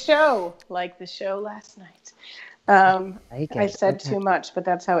 like the show last night. I said too much, but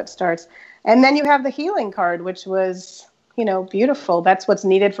that's how it starts. And then you have the healing card, which was, beautiful. That's what's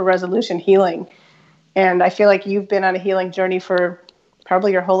needed for resolution, healing. And I feel like you've been on a healing journey for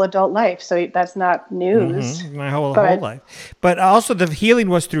probably your whole adult life. So that's not news. My whole life. But also the healing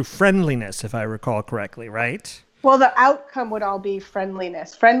was through friendliness, if I recall correctly, right? Well, the outcome would all be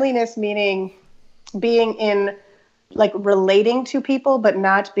friendliness. Friendliness meaning being in, like, relating to people, but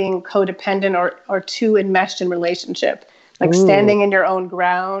not being codependent or too enmeshed in relationship. Like standing in your own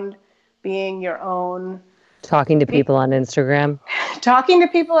ground, being your own. Talking to people on Instagram. Talking to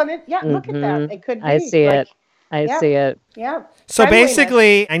people on it. Yeah, look at that. It could be. I see it. I see it. Yeah. So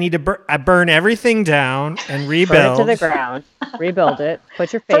basically, I need to burn everything down and rebuild. Burn it to the ground. Rebuild it.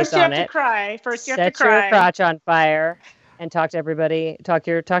 Put your face on it. First, you have to cry. Set your crotch on fire, and talk to everybody. Talk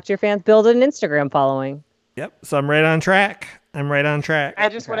to your fans. Build an Instagram following. Yep. So I'm right on track. I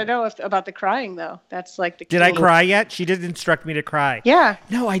just want to know about the crying, though. That's like the key. Did I cry yet? She did instruct me to cry. Yeah.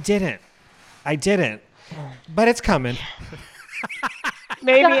 No, I didn't. But it's coming.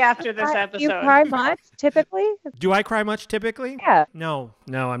 Maybe after this episode. Do you cry much, typically? Do I cry much, typically? Yeah. No,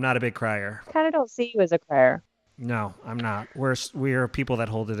 I'm not a big crier. I kind of don't see you as a crier. No, I'm not. We're people that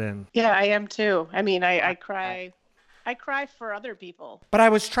hold it in. Yeah, I am too. I mean, I cry. I cry for other people. But I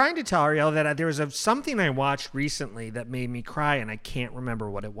was trying to tell Ariel that there was something I watched recently that made me cry, and I can't remember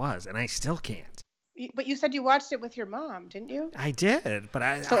what it was, and I still can't. But you said you watched it with your mom, didn't you? I did, but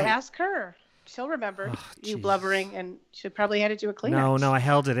I... So ask her. She'll remember you blubbering, and she probably handed you a Kleenex. No, I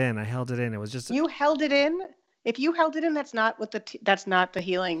held it in. It was just... You held it in? If you held it in, that's not the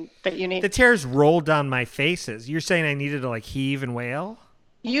healing that you need. The tears rolled down my faces. You're saying I needed to like heave and wail?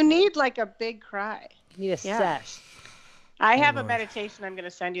 You need like a big cry. You need a sesh. I have a meditation I'm going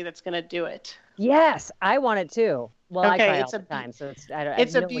to send you that's going to do it. Yes, I want it too. Well, I cry all the time, so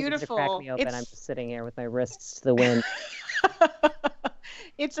it's a beautiful. Crack me open. I'm just sitting here with my wrists to the wind.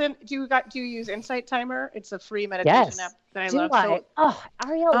 Do you use Insight Timer? It's a free meditation app that I love. So,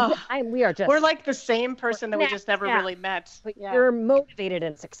 Ariel, we are just we're like the same person that we just never really met. But you're motivated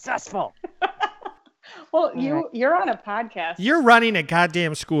and successful. Well, you're on a podcast. You're running a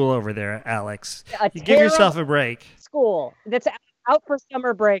goddamn school over there, Alex. You give terrible yourself a break. School that's out for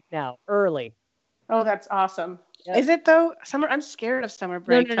summer break now, early. Oh, that's awesome. Yep. Is it though? Summer? I'm scared of summer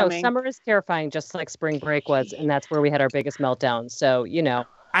break. No. Summer is terrifying, just like spring break was, and that's where we had our biggest meltdown. So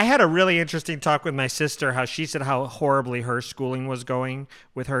I had a really interesting talk with my sister. How she said how horribly her schooling was going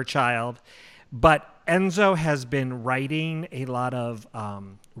with her child, but Enzo has been writing a lot of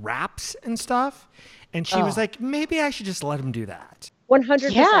raps and stuff, and she was like, maybe I should just let him do that.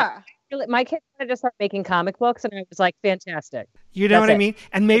 100%. Yeah. My kids wanted to start making comic books, and I was like, fantastic. You know what I mean?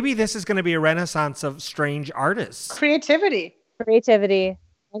 And maybe this is going to be a renaissance of strange artists. Creativity.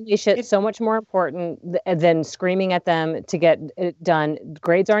 Unleash it. So much more important than screaming at them to get it done.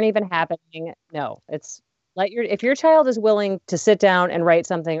 Grades aren't even happening. No, it's if your child is willing to sit down and write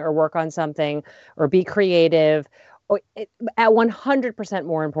something or work on something or be creative, at 100%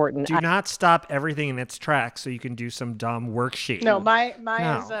 more important. Do not stop everything in its tracks so you can do some dumb worksheet. No,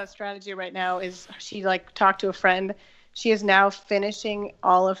 Maya's strategy right now is she talked to a friend. She is now finishing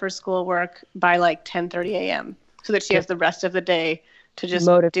all of her schoolwork by 10:30 a.m. so that she has the rest of the day to just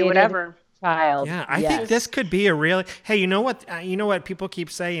do whatever. Child. Yeah, I think this could be a real. Hey, you know what people keep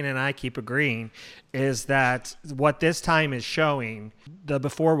saying, and I keep agreeing, is that what this time is showing, the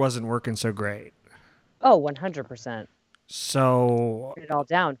before wasn't working so great. Oh, 100%. So Burn it all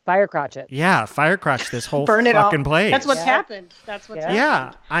down. Firecrotch it. Yeah, firecrotch this whole Burn it fucking all. place. That's what's happened. Happened.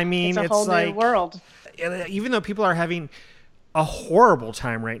 Yeah, I mean, it's a whole new world. Even though people are having a horrible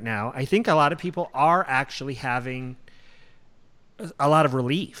time right now, I think a lot of people are actually having a lot of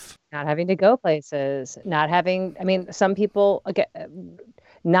relief. Not having to go places, some people,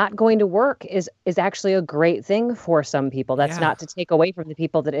 not going to work is actually a great thing for some people. That's not to take away from the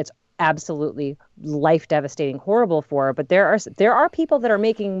people that it's absolutely life devastating, horrible for. But there are people that are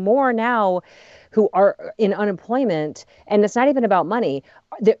making more now who are in unemployment, and it's not even about money.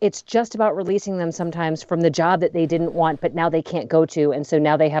 It's just about releasing them sometimes from the job that they didn't want, but now they can't go to. And so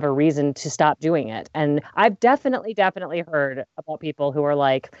now they have a reason to stop doing it. And I've definitely heard about people who are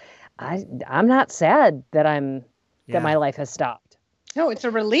like, I'm not sad that that my life has stopped. No, it's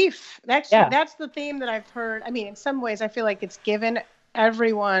a relief. That's the theme that I've heard. I mean, in some ways, I feel like it's given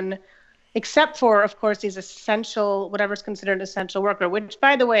everyone, except for, of course, these essential, whatever's considered an essential worker, which,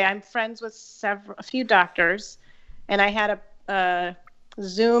 by the way, I'm friends with a few doctors, and I had a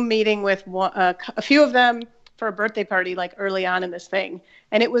Zoom meeting with a few of them for a birthday party, early on in this thing.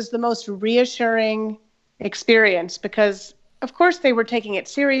 And it was the most reassuring experience because, of course, they were taking it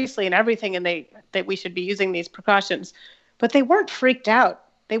seriously and everything, and that we should be using these precautions. But they weren't freaked out.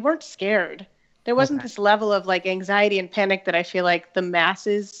 They weren't scared. There wasn't this level of anxiety and panic that I feel like the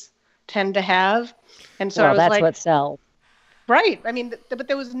masses tend to have. And so I was that's what sells. Right. I mean, but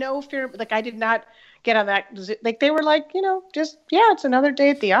there was no fear. I did not get on that. They were it's another day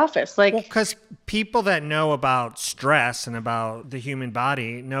at the office. Because people that know about stress and about the human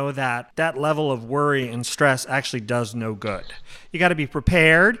body know that level of worry and stress actually does no good. You got to be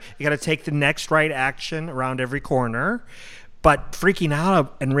prepared. You got to take the next right action around every corner. But freaking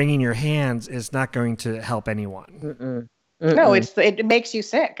out and wringing your hands is not going to help anyone. No, it makes you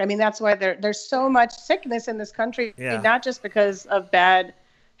sick. I mean, that's why there's so much sickness in this country, not just because of bad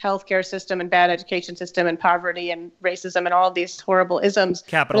healthcare system and bad education system and poverty and racism and all of these horrible isms.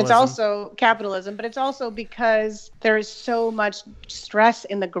 Capitalism. But it's also capitalism, but it's also because there is so much stress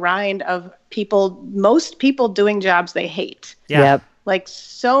in the grind of most people doing jobs they hate. Yeah. Yep.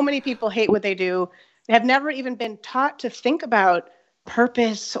 So many people hate what they do. They have never even been taught to think about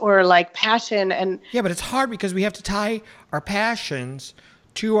purpose or passion. And yeah, but it's hard because we have to tie our passions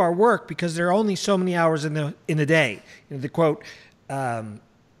to our work because there are only so many hours in the day. The quote,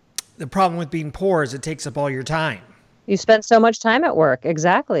 the problem with being poor is it takes up all your time. You spend so much time at work.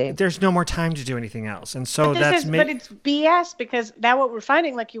 Exactly. There's no more time to do anything else. And so but it's BS because now what we're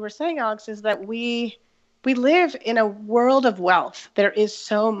finding, like you were saying, Alex, is that we live in a world of wealth. There is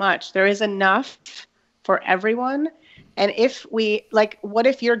so much. There is enough for everyone. And if what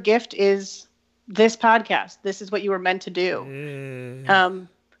if your gift is this podcast? This is what you were meant to do.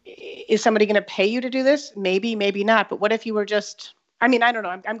 Is somebody going to pay you to do this? Maybe, maybe not. But what if you were just, I don't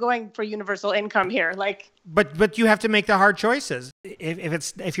know. I'm going for universal income here. But you have to make the hard choices.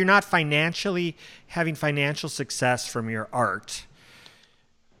 If you're not having financial success from your art,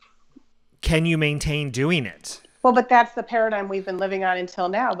 can you maintain doing it? Well, but that's the paradigm we've been living on until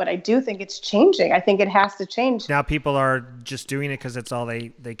now. But I do think it's changing. I think it has to change. Now people are just doing it because it's all they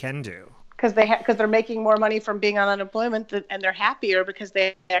can do. Because they're making more money from being on unemployment, and they're happier because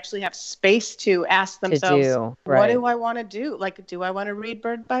they actually have space to ask themselves, what do I want to do? Like, do I want to read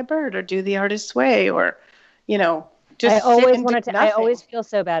Bird by Bird or do The Artist's Way, or, just I always wanted to. I always feel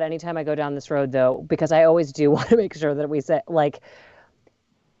so bad anytime I go down this road, though, because I always do want to make sure that we say, like,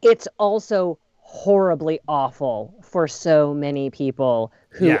 it's also horribly awful for so many people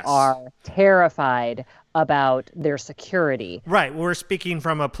who are terrified about their security. Right. We're speaking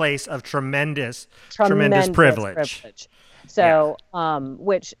from a place of tremendous privilege. So,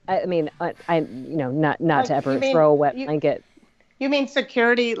 which I mean, I not like, to ever throw a wet blanket. You mean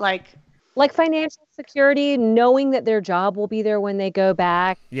security, like financial security, knowing that their job will be there when they go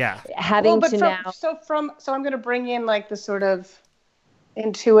back. Yeah. So I'm going to bring in like the sort of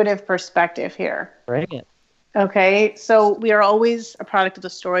intuitive perspective here. Bring it. Okay. So we are always a product of the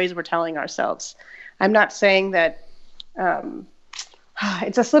stories we're telling ourselves. I'm not saying that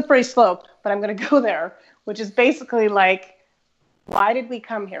it's a slippery slope, but I'm going to go there, which is basically like, why did we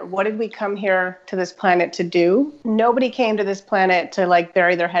come here? What did we come here to this planet to do? Nobody came to this planet to like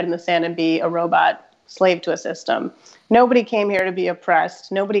bury their head in the sand and be a robot slave to a system. Nobody came here to be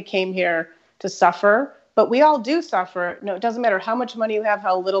oppressed. Nobody came here to suffer, but we all do suffer. No, it doesn't matter how much money you have,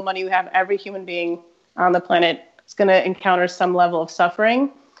 how little money you have. Every human being on the planet is going to encounter some level of suffering.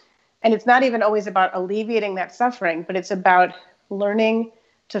 And it's not even always about alleviating that suffering, but it's about learning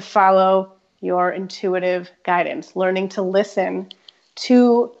to follow your intuitive guidance, learning to listen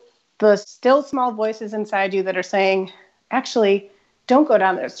to the still small voices inside you that are saying, actually, don't go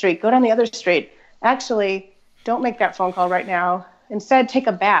down that street, go down the other street. Actually, don't make that phone call right now. Instead, take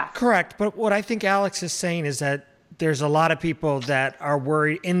a bath. Correct. But what I think Alex is saying is that there's a lot of people that are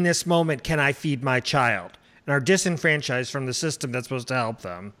worried in this moment, can I feed my child? And are disenfranchised from the system that's supposed to help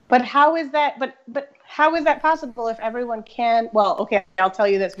them. But how is that? But how is that possible if everyone can? Well, okay, I'll tell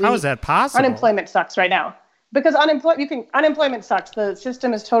you this. How is that possible? Unemployment sucks right now because unemployment sucks. The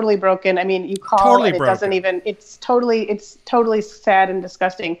system is totally broken. I mean, you call and it doesn't even. It's totally sad and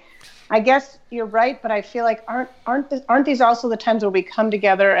disgusting. I guess you're right, but I feel like aren't these also the times where we come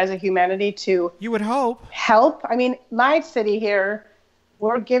together as a humanity to? You would hope. Help. I mean, my city here.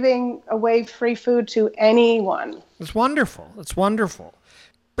 We're giving away free food to anyone. It's wonderful. It's wonderful.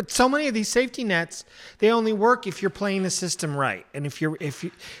 But so many of these safety nets, they only work if you're playing the system right. And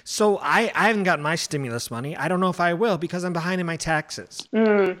so I haven't gotten my stimulus money. I don't know if I will because I'm behind in my taxes.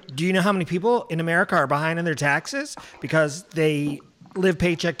 Do you know how many people in America are behind in their taxes because they live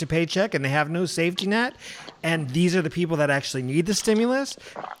paycheck to paycheck and they have no safety net? And these are the people that actually need the stimulus.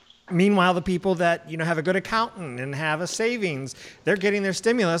 Meanwhile, the people that, have a good accountant and have a savings, they're getting their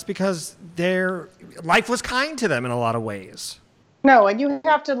stimulus because their life was kind to them in a lot of ways. No, and you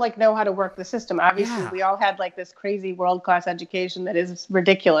have to know how to work the system. Obviously, we all had this crazy world-class education that is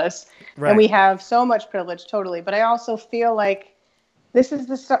ridiculous. Right. And we have so much privilege, totally. But I also feel like this is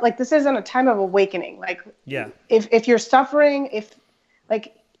this isn't a time of awakening. If you're suffering,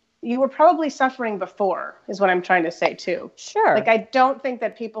 you were probably suffering before, is what I'm trying to say, too. Sure. I don't think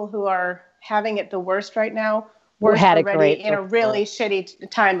that people who are having it the worst right now were already in a really shitty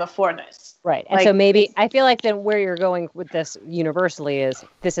time before this. Right. And so maybe, I feel like then where you're going with this universally is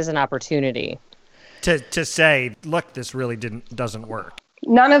this is an opportunity. To say, look, this really doesn't work.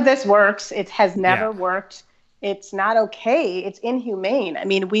 None of this works. It has never worked. It's not okay. It's inhumane. I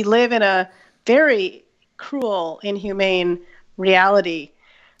mean, we live in a very cruel, inhumane reality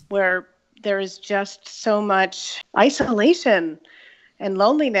where there is just so much isolation and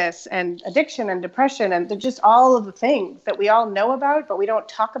loneliness and addiction and depression and just all of the things that we all know about, but we don't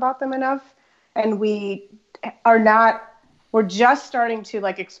talk about them enough. And we're just starting to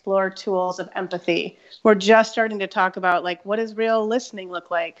explore tools of empathy. We're just starting to talk about what does real listening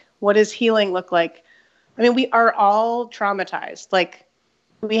look like? What does healing look like? I mean, we are all traumatized.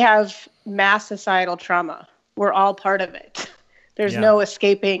 We have mass societal trauma. We're all part of it. There's no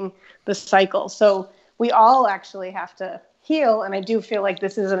escaping the cycle. So we all actually have to heal. And I do feel like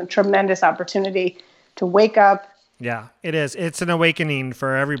this is a tremendous opportunity to wake up. Yeah, it is. It's an awakening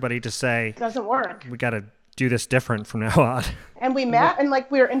for everybody to say, it doesn't work. We got to do this different from now on. And we met and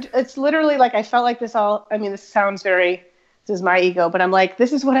it's literally I felt like this sounds this is my ego, but I'm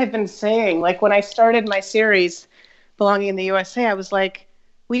this is what I've been saying. When I started my series, Belonging in the USA, I was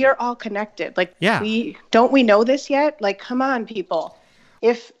we are all connected. Don't we know this yet? Come on, people.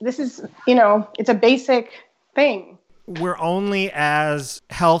 If this is, it's a basic thing. we're only as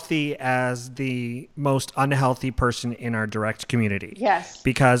healthy as the most unhealthy person in our direct community. Yes.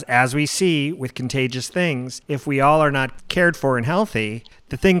 Because as we see with contagious things, if we all are not cared for and healthy,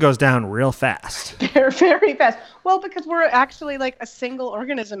 the thing goes down real fast. They're very fast. Well, because we're actually like a single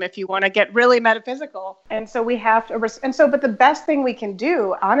organism, if you want to get really metaphysical. And so we have to, but the best thing we can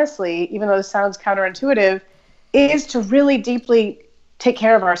do, honestly, even though this sounds counterintuitive, is to really deeply take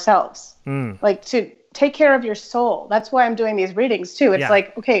care of ourselves. Like to take care of your soul. That's why I'm doing these readings too. It's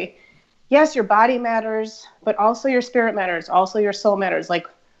like, okay, yes, your body matters, but also your spirit matters. Also your soul matters. Like,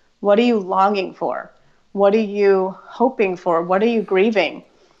 what are you longing for? What are you hoping for? What are you grieving?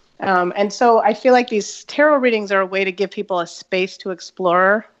 And so I feel like these tarot readings are a way to give people a space to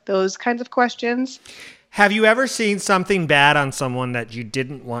explore those kinds of questions. Have you ever seen something bad on someone that you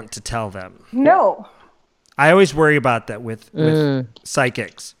didn't want to tell them? No. I always worry about that with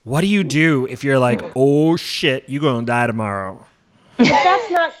psychics. What do you do if you're like, oh shit, you're going to die tomorrow? But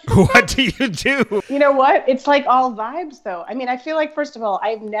that's not... What do you do? You know what? It's like all vibes, though. I mean, I feel like, first of all,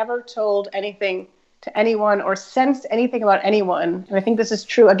 I've never told anything to anyone or sensed anything about anyone. And I think this is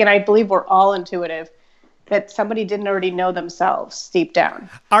true. Again, I believe we're all intuitive, that somebody didn't already know themselves deep down.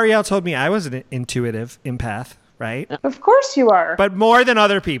 Ariel told me I was an intuitive empath, right? Of course you are. But more than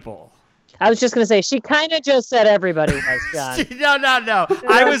other people. I was just going to say, she kind of just said everybody was, John. No.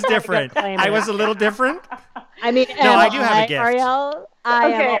 I was different. I was a little different. I mean, no, I do have a gift. Ariel,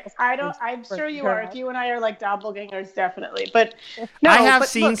 I'm sure you are. If you and I are like doppelgangers, definitely. But no, I have but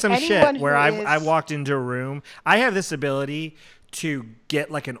seen look, some shit where I walked into a room. I have this ability to get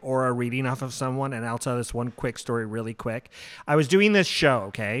like an aura reading off of someone, and I'll tell this one quick story really quick. I was doing this show,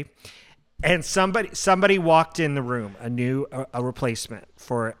 okay? And somebody walked in the room, a replacement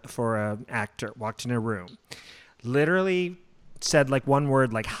for an actor walked in a room, literally said like one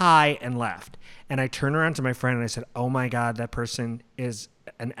word like hi and left. And I turned around to my friend and I said, oh my God, that person is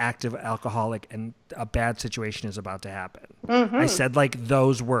an active alcoholic and a bad situation is about to happen. I said like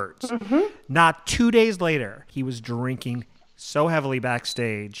those words. Not 2 days later, he was drinking so heavily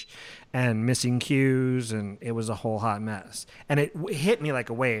backstage and missing cues, and it was a whole hot mess. And it hit me like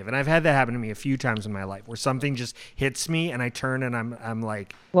a wave. And I've had that happen to me a few times in my life where something just hits me and I turn and I'm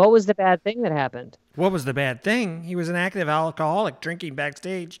like, what was the bad thing that happened? What was the bad thing? He was an active alcoholic drinking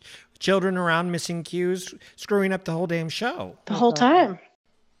backstage, children around, missing cues, screwing up the whole damn show. The whole time.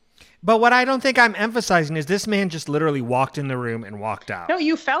 But what I don't think I'm emphasizing is this man just literally walked in the room and walked out. No,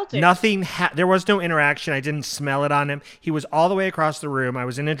 you felt it. Nothing. There was no interaction. I didn't smell it on him. He was all the way across the room. I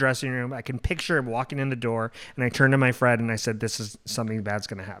was in a dressing room. I can picture him walking in the door, and I turned to my friend and I said, "This is something bad's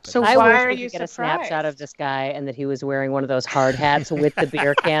going to happen." So I why wish are we you could get surprised? a snapshot of this guy and that he was wearing one of those hard hats with the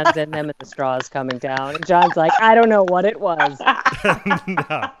beer cans in them and the straws coming down. And John's like, I don't know what it was.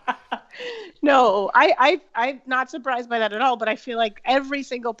 No, I'm not surprised by that at all. But I feel like every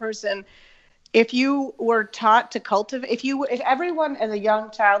single person, if you were taught to cultivate, if everyone as a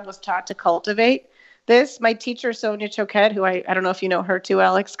young child was taught to cultivate this, my teacher, Sonia Choquette, who I don't know if you know her too,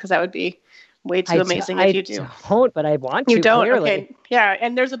 Alex, because that would be way too amazing if you do. I don't, but I want to. You don't? Clearly. Okay. Yeah.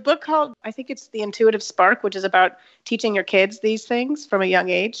 And there's a book called, I think it's The Intuitive Spark, which is about teaching your kids these things from a young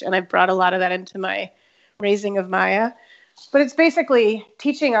age. And I've brought a lot of that into my raising of Maya. But it's basically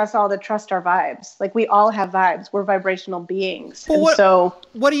teaching us all to trust our vibes. Like, we all have vibes. We're vibrational beings. Well,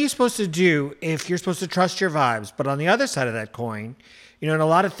 what are you supposed to do if you're supposed to trust your vibes? But on the other side of that coin, in a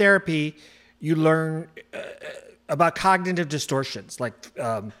lot of therapy, you learn about cognitive distortions like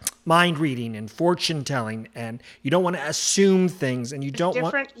mind reading and fortune telling, and you don't want to assume things, and you don't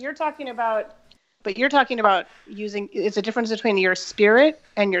want. You're talking about using. It's a difference between your spirit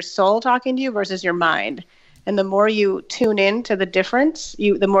and your soul talking to you versus your mind. And the more you tune in to the difference,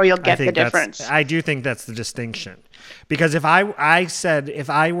 the more you'll get the difference. I do think that's the distinction. Because if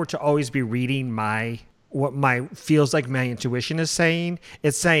I were to always be reading what feels like my intuition is saying,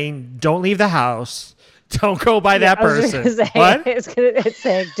 it's saying, don't leave the house. Don't go by that person. What? It's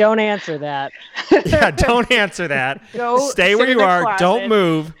saying, don't answer that. Yeah, don't answer that. Stay where you are. Don't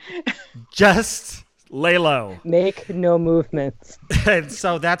move. Just lay low. Make no movements. And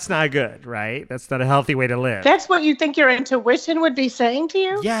so that's not good, right? That's not a healthy way to live. That's what you think your intuition would be saying to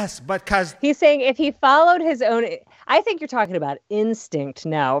you? Yes, but because he's saying if he followed his own, I think you're talking about instinct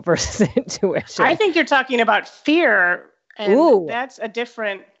now versus intuition. I think you're talking about fear, and that's a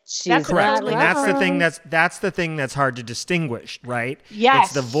different. That's correct. And that's the thing that's hard to distinguish, right? Yes.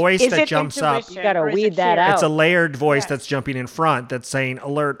 It's the voice that jumps up. You got to weed that out. It's a layered voice that's jumping in front that's saying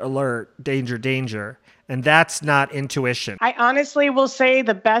alert, alert, danger, danger. And that's not intuition. I honestly will say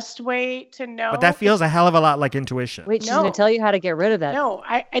the best way to know. But that feels a hell of a lot like intuition. Wait, she's No. going to tell you how to get rid of that. No,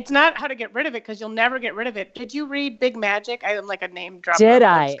 it's not how to get rid of it because you'll never get rid of it. Did you read Big Magic? I am like a name dropper. Did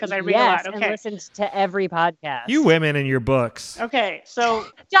I? Because I read yes, a lot. and Okay. listened to every podcast. You women and your books. Okay. So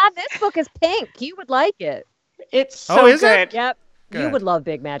John, this book is pink. You would like it. it's so Oh, is it? good. Yep. You Good. would love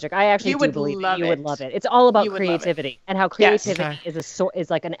Big Magic. I actually You do would believe love you would it. love it. It's all about You would love it. creativity and how Yes. creativity is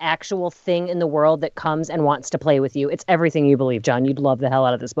like an actual thing in the world that comes and wants to play with you. It's everything you believe, John. You'd love the hell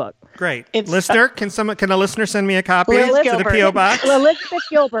out of this book. Great. It's- Listener, can a listener send me a copy Liz to the Gilbert. P.O. Box? Elizabeth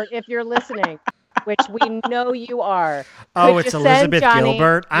Gilbert, if you're listening, which we know you are. Oh, could it's you send Elizabeth Johnny-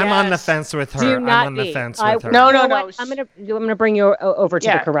 Gilbert. I'm on the Yes. fence with her. Do I'm not on the be. fence I- with her. No, You know no, what? no. I'm gonna bring you over to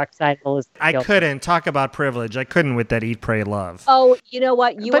Yeah. the correct side, Elizabeth. I Gilbert. couldn't talk about privilege. I couldn't with that Eat, Pray, Love. Oh, you know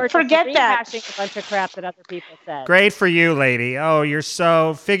what? You But are just forget that. rehashing a bunch of crap that other people said. Great for you, lady. Oh, you're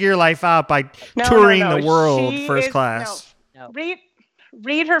so figure your life out by No, touring no, no. the world She first is- class. No.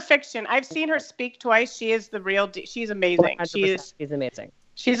 Read her fiction. I've seen her speak twice. She is the real. She's amazing. 100%. She's amazing.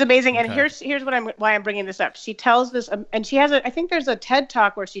 She's amazing. And Okay. here's why I'm bringing this up. She tells this, and she has I think there's a TED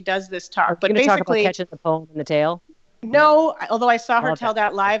talk where she does this Are talk. we But going to talk about basically, catching the poem in the tail? no. Although I saw her Love tell that.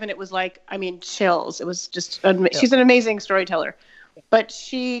 that live, and it was like, I mean, chills. It was just. She's an amazing storyteller. But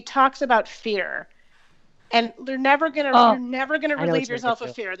she talks about fear. And you're never gonna Oh, relieve what you're yourself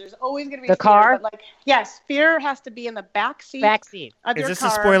gonna of fear. There's always gonna be The fear, car? But like, yes, fear has to be in the back seat Backseat. of Is your this car.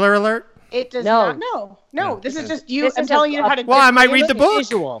 a spoiler alert? It does No. not. No. This is just you. This I'm is telling you how to. Well, I might feel read it. the book.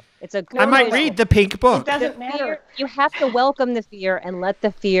 Visual. It's a I might no. read the pink book. It doesn't The matter. fear, you have to welcome the fear and let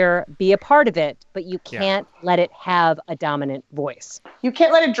the fear be a part of it, but you can't let it have a dominant voice. You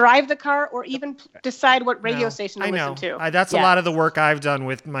can't let it drive the car or even decide what radio No, station to I know. listen to. That's a Yeah. lot of the work I've done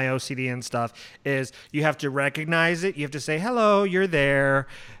with my OCD and stuff is you have to recognize it. You have to say, hello, you're there.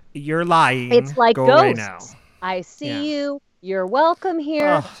 You're lying. It's like Go ghosts. away now. I see Yeah. you. You're welcome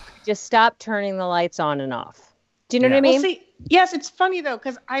here. Ugh. Just stop turning the lights on and off. Do you know Yeah. what I mean? Well, see, yes, it's funny though,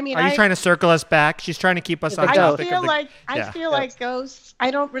 because I mean, Are you trying to circle us back? She's trying to keep us on The I ghost. topic. feel of the, like yeah. I feel like ghosts.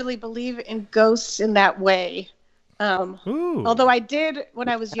 I don't really believe in ghosts in that way. Ooh. Although I did when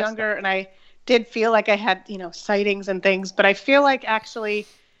I was younger, and I did feel like I had sightings and things. But I feel like actually,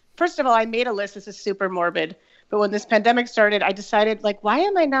 first of all, I made a list. This is super morbid. But when this pandemic started, I decided like, why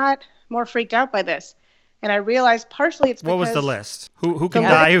am I not more freaked out by this? And I realized partially it's because What was the list? Who can The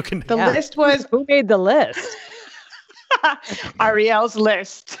die? Who can? the Yeah. list was Who made the list? Ariel's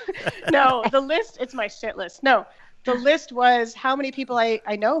list. No, the list, it's my shit list. No, the list was how many people I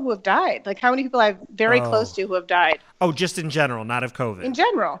know who have died. Like how many people I'm very close to who have died Oh, just in general, not of COVID. in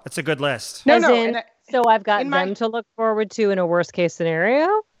general. That's a good list. No, As no. in, so I've got in my- them to look forward to in a worst case scenario.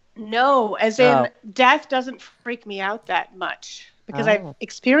 No, as in Oh. death doesn't freak me out that much because I've Oh.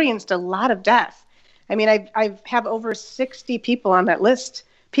 experienced a lot of death. I mean, I have over 60 people on that list.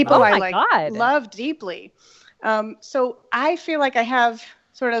 People Oh I my like God. love deeply. So I feel like I have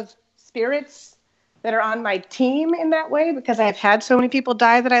sort of spirits that are on my team in that way because I've had so many people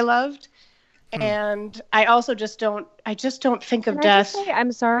die that I loved. And I also just don't think of Can I just death. say,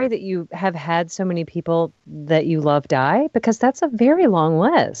 I'm sorry that you have had so many people that you love die because that's a very long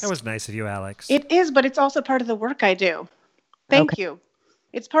list. That was nice of you, Alex. It is, but it's also part of the work I do. Thank you.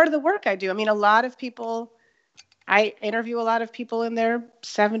 It's part of the work I do. I mean, I interview a lot of people in their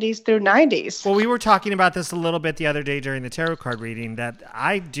 70s through 90s. Well, we were talking about this a little bit the other day during the tarot card reading that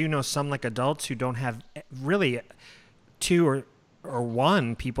I do know some like adults who don't have really two or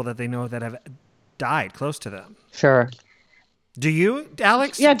one people that they know that have died close to them. Sure. Do you,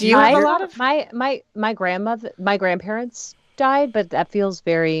 Alex? Yeah, do you have a lot of... my grandparents died, but that feels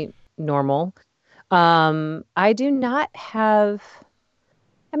very normal. I do not have.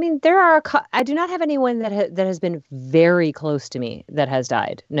 I mean, I do not have anyone that has been very close to me that has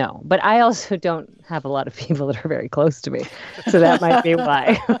died. No, but I also don't have a lot of people that are very close to me, so that might be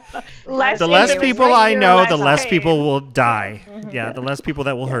why. The less intimacy, people I know, the less pain. people will die. Yeah, the less people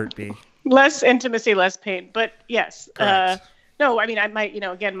that will hurt me. Less intimacy, less pain. But yes, Correct. no, I mean, I might,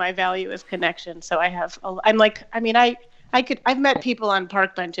 again, my value is connection. So I've met people on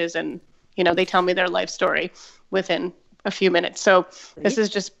park benches and, they tell me their life story within a few minutes. So this is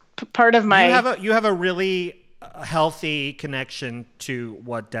just part of my... You have a really healthy connection to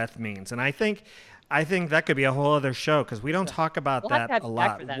what death means. And I think that could be a whole other show because we don't talk about We'll have to that have a you back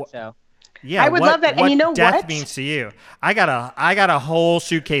lot. for that show. Yeah, I would love that. And you know death what? means to you. I got a whole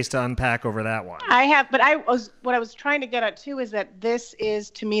suitcase to unpack over that one. I have, but what I was trying to get at too is that this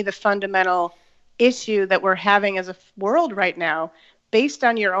is to me the fundamental issue that we're having as a world right now. Based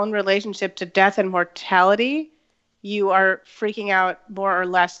on your own relationship to death and mortality, you are freaking out more or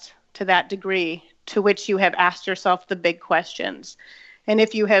less to that degree to which you have asked yourself the big questions. And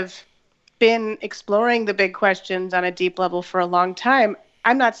if you have been exploring the big questions on a deep level for a long time,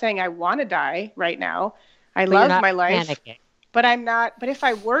 I'm not saying I want to die right now. I But you're love not my life, panicking. but I'm not. But if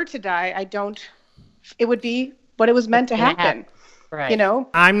I were to die, it would be what it was meant to gonna happen. Right. You know?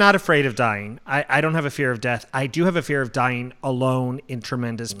 I'm not afraid of dying. I don't have a fear of death. I do have a fear of dying alone in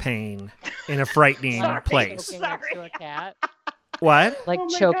tremendous pain in a frightening place. Choking next to a cat. What? Like Oh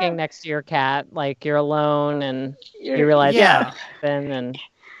my choking God. next to your cat, like you're alone and You're- you realize Yeah. what's happened. And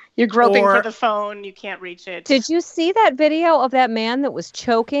You're groping Or- for the phone, you can't reach it. did you see that video of that man that was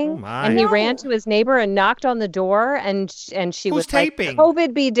choking Oh, my. and he No. ran to his neighbor and knocked on the door and she Who's was taping? like,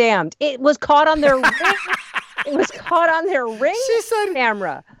 "COVID be damned." It was caught on their ring. It was caught on their ring She said,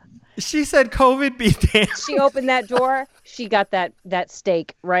 camera. she said COVID be damned. She opened that door. She got that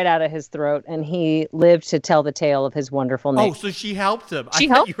steak right out of his throat, and he lived to tell the tale of his wonderful Oh, name. so she helped him. She I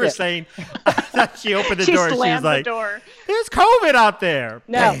thought helped you were him. saying I thought she opened the She door and she was slammed like, the door. there's COVID out there.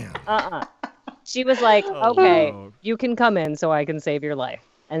 No, Bam. She was like, Oh, "Okay, Lord. you can come in, so I can save your life."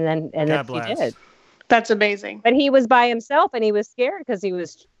 And then God he bless. did. That's amazing. But he was by himself, and he was scared because he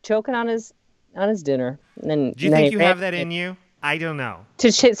was choking on his dinner. And then, Do you think you have that in you? I don't know.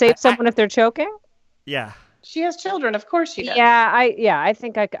 to save someone if they're choking? Yeah. She has children, of course she does. Yeah, I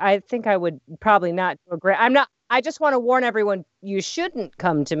think I would probably not agree. I just want to warn everyone: you shouldn't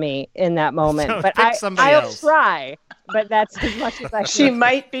come to me in that moment. So but pick somebody I'll else. try. But that's as much as I She can.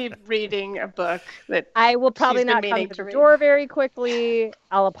 might be reading a book that I will probably she's been not come meaning to to the read. door very quickly.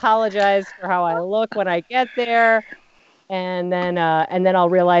 I'll apologize for how I look when I get there, and then I'll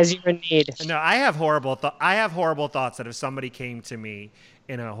realize you're in need. No, I have horrible thoughts that if somebody came to me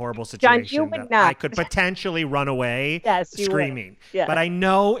in a horrible John, situation, you would that not. I could potentially run away Yes, you would. screaming. Yeah. But I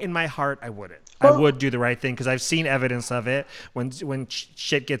know in my heart I wouldn't. I would do the right thing because I've seen evidence of it. When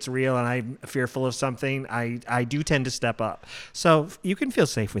shit gets real and I'm fearful of something, I do tend to step up. So you can feel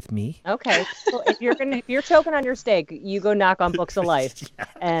safe with me. Okay, so if you're choking on your steak, you go knock on Books of Life,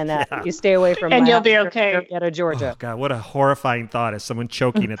 and you stay away from. And my you'll house be or okay. Marietta, Georgia. Oh God, what a horrifying thought! Is someone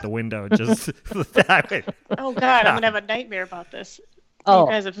choking at the window? Just Oh God, I'm gonna have a nightmare about this. Oh.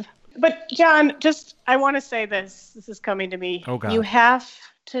 You guys have... But John, I want to say this. This is coming to me. Oh, God. You have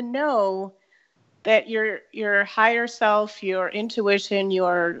to know that your higher self, your intuition,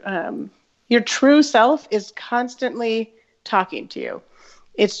 your true self is constantly talking to you.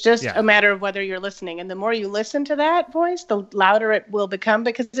 It's just Yeah. a matter of whether you're listening. And the more you listen to that voice, the louder it will become,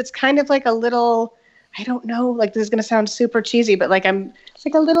 because it's kind of like a little, I don't know, like this is going to sound super cheesy, but it's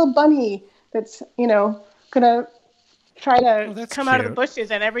like a little bunny that's, going to try to that's come out of the cute.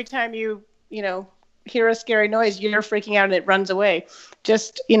 bushes. And every time you hear a scary noise, you're freaking out and it runs away.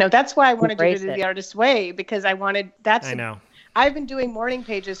 Just, that's why I wanted you Embrace to do it. The Artist's Way, because I know. I've been doing morning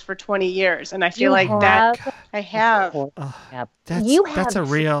pages for 20 years, and I feel like that I have. Yeah. That's a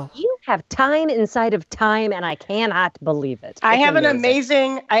real. You have time inside of time, and I cannot believe it. I It's have an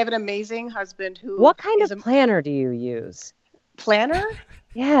amazing. amazing husband who What kind is of a planner do you use? planner.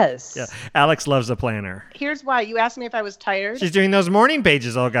 Yes. Yeah, Alex loves a planner. Here's why. You asked me if I was tired. She's doing those morning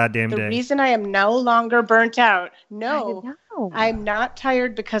pages all goddamn The day. reason I am no longer burnt out. I No, know. I'm not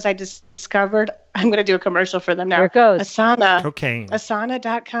tired because I discovered. I'm going to do a commercial for them now. There it goes. Asana. Cocaine.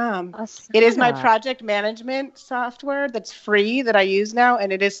 Asana.com. It is my project management software that's free that I use now,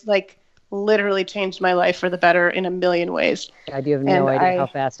 and it is like literally changed my life for the better in a million ways. I do have no And idea how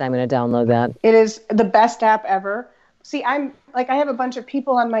fast I'm going to download that. It is the best app ever. See, I have a bunch of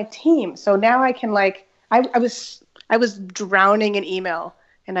people on my team, so now I can I was drowning in email,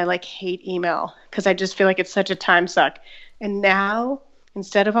 and I hate email because I just feel like it's such a time suck. And now,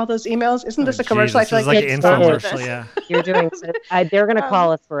 instead of all those emails, isn't this a commercial? Jesus, I feel this is like like an it's infomercial. Yeah. You're doing. They're going to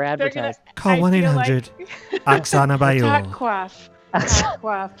call us for They're gonna- advertising. Call I feel 1-800 Oksana Hot Bayul. quaff. Hot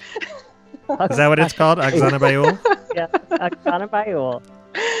quaff. Is that what it's called? Oksana Bayul? Yeah, Oksana Bayul.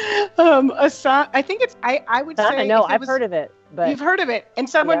 I think it's. I would say. No, if it I've was- heard of it, but You've heard of it. And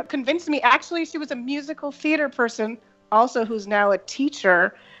someone Yep. convinced me. Actually, she was a musical theater person, also who's now a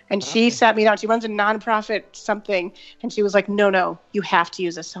teacher. And she sat me down. She runs a nonprofit something. And she was like, no, you have to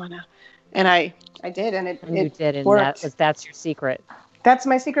use Asana. And I did. And you did, and worked. that's your secret. That's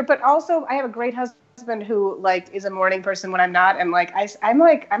my secret. But also, I have a great husband who is a morning person when I'm not. And I'm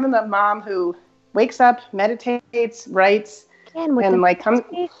a mom who wakes up, meditates, writes, Again, with and the comes.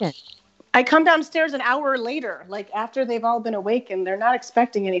 meditation. I come downstairs an hour later, after they've all been awake, and they're not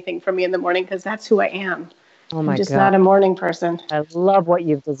expecting anything from me in the morning because that's who I am. Oh my I'm just God. not a morning person. I love what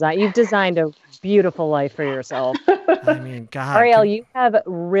you've designed. You've designed a beautiful life for yourself. I mean, God. Ariel, you have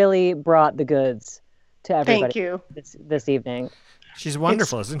really brought the goods to everybody Thank you. this evening. She's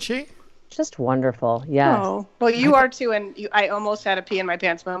wonderful, isn't she? Just wonderful. Yes. Oh, well, you are too, and I almost had a pee in my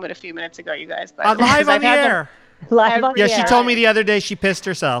pants moment a few minutes ago, you guys. But Live because on I've the had them air. Live on Yeah, the she air. told me the other day she pissed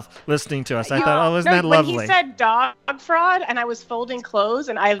herself listening to us. I thought, oh, isn't that when lovely? he said dog fraud, and I was folding clothes,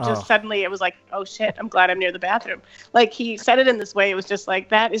 and I just suddenly, it was like, oh shit, I'm glad I'm near the bathroom. Like, he said it in this way. It was just like,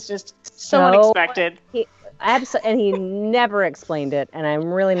 that is just so unexpected. And he never explained it, and I'm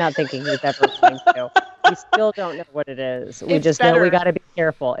really not thinking he's ever going to. We still don't know what it is. We It's just know we better. got to be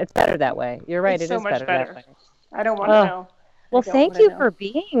careful. It's better that way. You're right. It's It so is much better that better. way. I don't want to know. Well, I don't thank wanna you know. for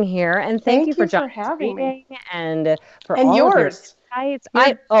being here, and thank you for having me. reading and for And all yours. of your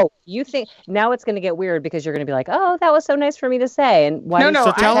insights. You think now it's going to get weird because you're going to be like, oh, that was so nice for me to say, and why?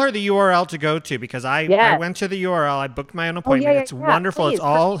 So tell her the URL to go to, because I went to the URL. I booked my own appointment. It's wonderful. please, It's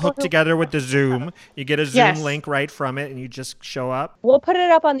all for people hooked who- together with the Zoom. You get a Zoom link right from it, and you just show up. We'll put it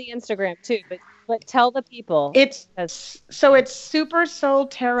up on the Instagram too, but tell the people. It's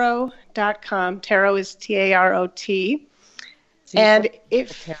supersoultarot.com. Tarot is TAROT. And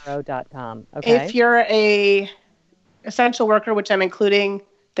if tarot.com. Okay. if you're a essential worker, which I'm including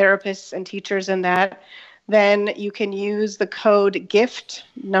therapists and teachers in that, then you can use the code GIFT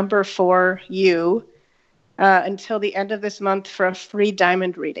number 4U until the end of this month for a free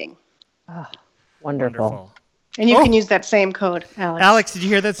diamond reading. Oh, wonderful. And you can use that same code, Alex. Alex, did you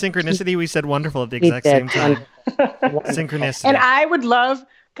hear that synchronicity? We said wonderful at the exact same time. Synchronicity. And I would love,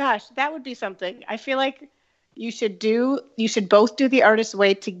 gosh, that would be something. I feel like you should both do the Artist's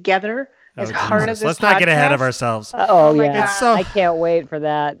Way together as part of this Let's not get ahead of podcast. ourselves. Oh, my yeah. God. I can't wait for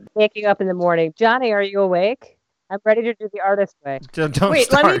that. Waking up in the morning. Johnny, are you awake? I'm ready to do the Artist Way. Don't Wait,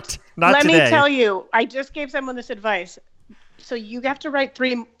 start. Not let today. me tell you, I just gave someone this advice. So you have to write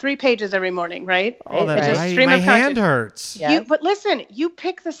three pages every morning, right? Oh, It's a stream my of hand conscious- hurts. But listen, you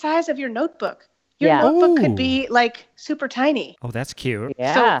pick the size of your notebook. Your Yeah. notebook Ooh. could be like super tiny. Oh, that's cute.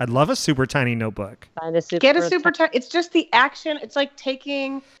 Yeah. I'd love a super tiny notebook. Find a super Get a super tiny. It's just the action. It's like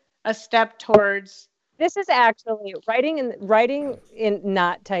taking a step towards. This is actually writing in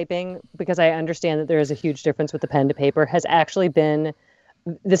not typing, because I understand that there is a huge difference with the pen to paper, has actually been,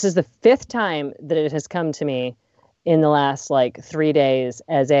 this is the 5th time that it has come to me in the last 3 days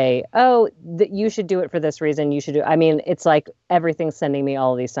as you should do it for this reason. It's like everything's sending me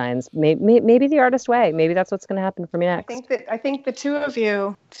all of these signs. Maybe the Artist Way. Maybe that's what's going to happen for me next. I think the two of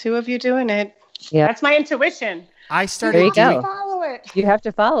you doing it. Yeah. That's my intuition. I There started you doing. go. Follow it. You have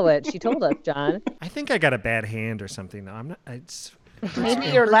to follow it. She told us, John. I think I got a bad hand or something though. I'm not. Maybe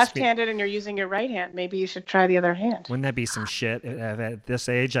you're left-handed and you're using your right hand. Maybe you should try the other hand. Wouldn't that be some shit? At this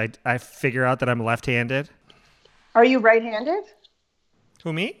age, I figure out that I'm left-handed. Are you right-handed?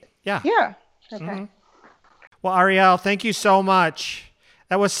 Who, me? Yeah. Yeah. Okay. Well, Ariel, thank you so much.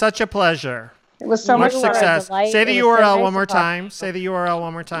 That was such a pleasure. It was so Much much fun. success. delight. Say the It was so URL nice one more to talk. time. Say the URL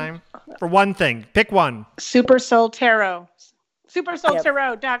one more time. For one thing. Pick one. Super Soul Tarot.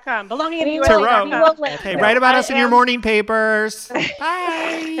 Supersoultarot.com. Belonging in the Tarot. USA.com. Hey, write about us in your morning papers.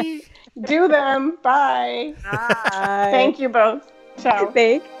 Bye. Do them. Bye. Thank you both. Ciao.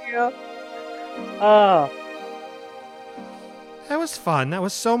 Thank you. Oh. That was fun. That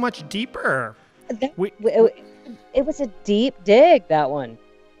was so much deeper. It was a deep dig, that one.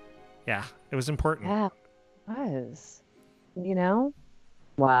 Yeah, it was important. Yeah, it was.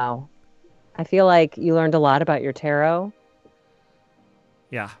 Wow. I feel like you learned a lot about your tarot.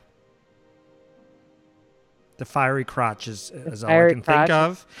 Yeah. The fiery crotch is all I fiery can crotch. think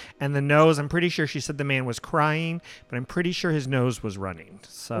of. And the nose, I'm pretty sure she said the man was crying, but I'm pretty sure his nose was running.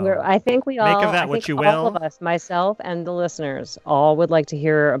 So I think we all make of that I what think you all will. of us, myself and the listeners, all would like to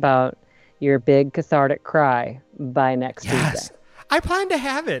hear about your big cathartic cry by next Yes. Tuesday. I plan to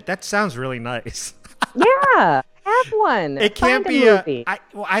have it. That sounds really nice. Yeah, have one. It can't Find be a movie.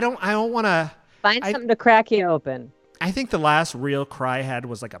 I don't want to. Find something to crack you open. I think the last real cry I had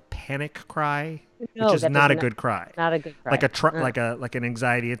was like a panic cry, No, which is that not a doesn't- good cry. Not a good cry. Like an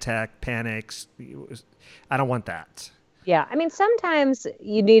anxiety attack, panics. I don't want that. Yeah, sometimes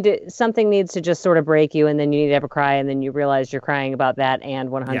something needs to just sort of break you, and then you need to have a cry, and then you realize you're crying about that and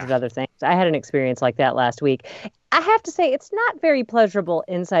 100 Yeah. other things. I had an experience like that last week. I have to say, it's not very pleasurable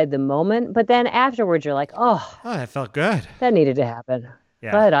inside the moment, but then afterwards, you're like, oh, that felt good. that needed to happen.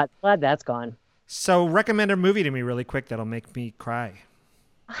 Yeah. Glad that's gone. So recommend a movie to me really quick that'll make me cry.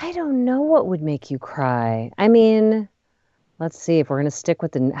 I don't know what would make you cry. Let's see if we're going to stick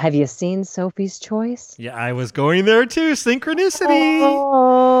with have you seen Sophie's Choice? Yeah, I was going there too. Synchronicity.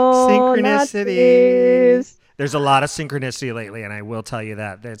 Oh, Synchronicity. Nazis. There's a lot of synchronicity lately, and I will tell you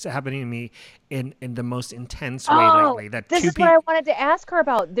that. That's happening to me in the most intense way lately. That This two is what I wanted to ask her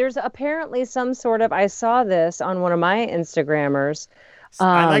about. There's apparently some sort of, I saw this on one of my Instagrammers,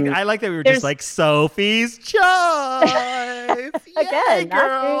 I like that we were just like Sophie's Choice. Yay,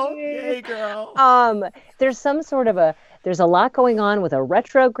 girl. Yay, girl. There's some sort of there's a lot going on with a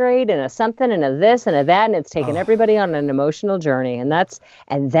retrograde and a something and a this and a that, and it's taken everybody on an emotional journey. And that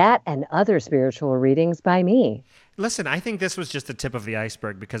and other spiritual readings by me. Listen, I think this was just the tip of the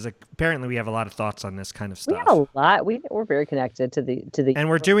iceberg because apparently we have a lot of thoughts on this kind of stuff. We have a lot. We're very connected to the. And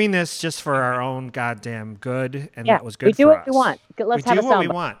we're doing this just for our own goddamn good, and that was good for us. We do what we want. Let's have a soundbite. We do what we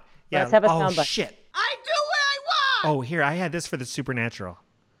want. Yeah. Let's have a soundbite. Oh shit! I do what I want. Oh, here I had this for the supernatural.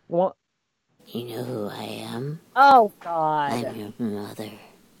 What? You know who I am? Oh God! I'm your mother.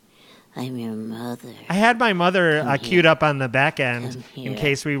 I'm your mother. I had my mother queued up on the back end in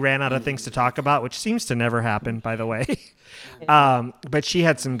case we ran out of things to talk about, which seems to never happen, by the way. But she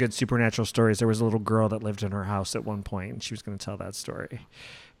had some good supernatural stories. There was a little girl that lived in her house at one point, and she was going to tell that story.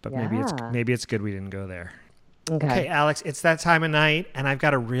 But maybe it's good we didn't go there. Okay, Alex, it's that time of night, and I've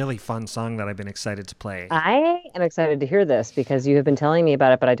got a really fun song that I've been excited to play. I am excited to hear this because you have been telling me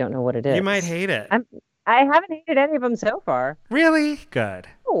about it, but I don't know what it is. You might hate it. I haven't hated any of them so far. Really? Good.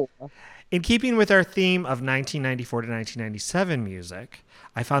 Oh. In keeping with our theme of 1994 to 1997 music,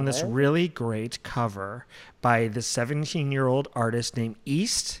 I found this really great cover by the 17-year-old artist named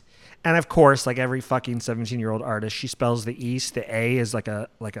East. And of course, like every fucking 17-year-old artist, she spells the East. The A is like a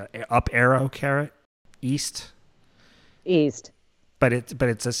up arrow caret. East. But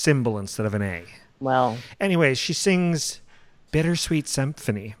it's a symbol instead of an A. Well. Anyways, she sings Bittersweet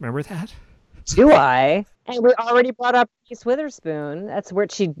Symphony. Remember that? Do I? And we already brought up Reese Witherspoon. That's where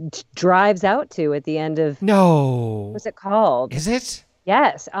she drives out to at the end of... No. What's it called? Is it?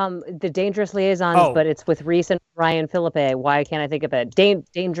 Yes. The Dangerous Liaisons, but it's with Reese and Ryan Philippe. Why can't I think of it?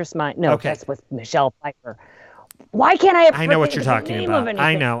 Dangerous Mind. No, that's with Michelle Pfeiffer. Why can't I know what you're talking about.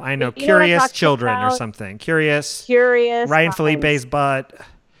 I know. Curious Children or something. Curious. Ryan Philippe's butt.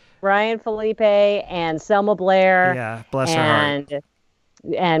 Ryan Philippe and Selma Blair. Yeah, bless her heart.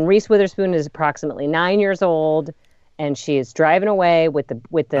 And Reese Witherspoon is approximately 9 years old, and she is driving away with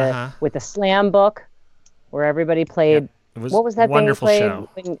the slam book, where everybody played. It was what was that wonderful thing you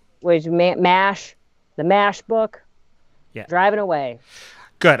played? Was MASH, the MASH book? Yeah, driving away.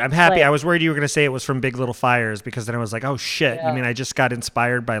 Good. I'm happy. I was worried you were going to say it was from Big Little Fires because then I was like, oh shit. Yeah. You mean I just got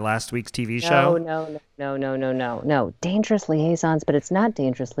inspired by last week's TV show? No. Dangerous Liaisons, but it's not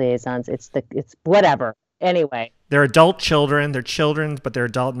Dangerous Liaisons. It's whatever. Anyway. They're adult children. They're children, but they're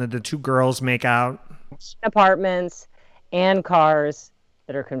adult, and the two girls make out. Apartments and cars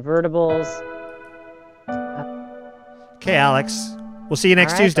that are convertibles. Okay, Alex. We'll see you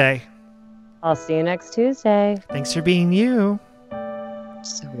next Tuesday. I'll see you next Tuesday. Thanks for being you.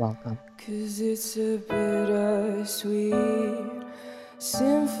 So welcome. 'Cause it's a bittersweet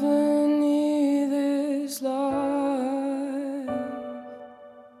symphony, this life.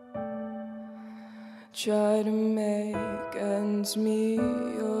 Try to make ends meet,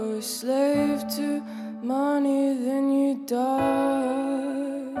 you're a slave to money, then you die.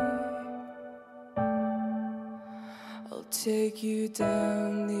 I'll take you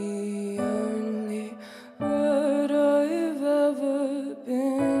down the only road I've ever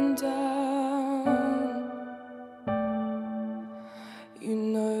been down. You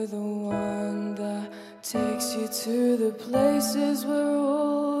know, the one that takes you to the places where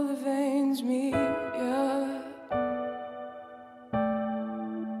all the veins meet, yeah.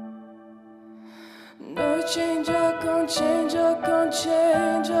 No change, I can't change, I can't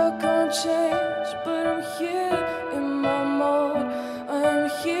change, I can't change. But I'm here in my mode, I'm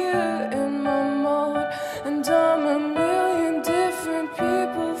here in my mode. And I'm a million different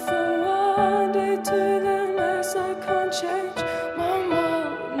people from one day to the next. I can't change my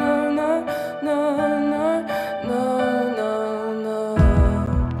mode, no, no, no, no, no, no, no.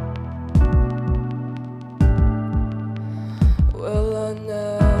 Well, I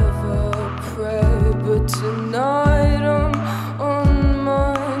never pray, but tonight I'm on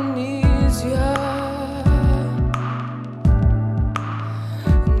my knees, yeah. I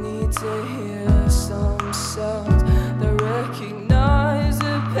need to hear some sounds that recognize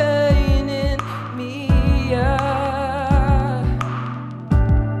the pain in me, yeah.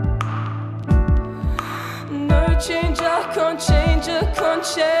 No change.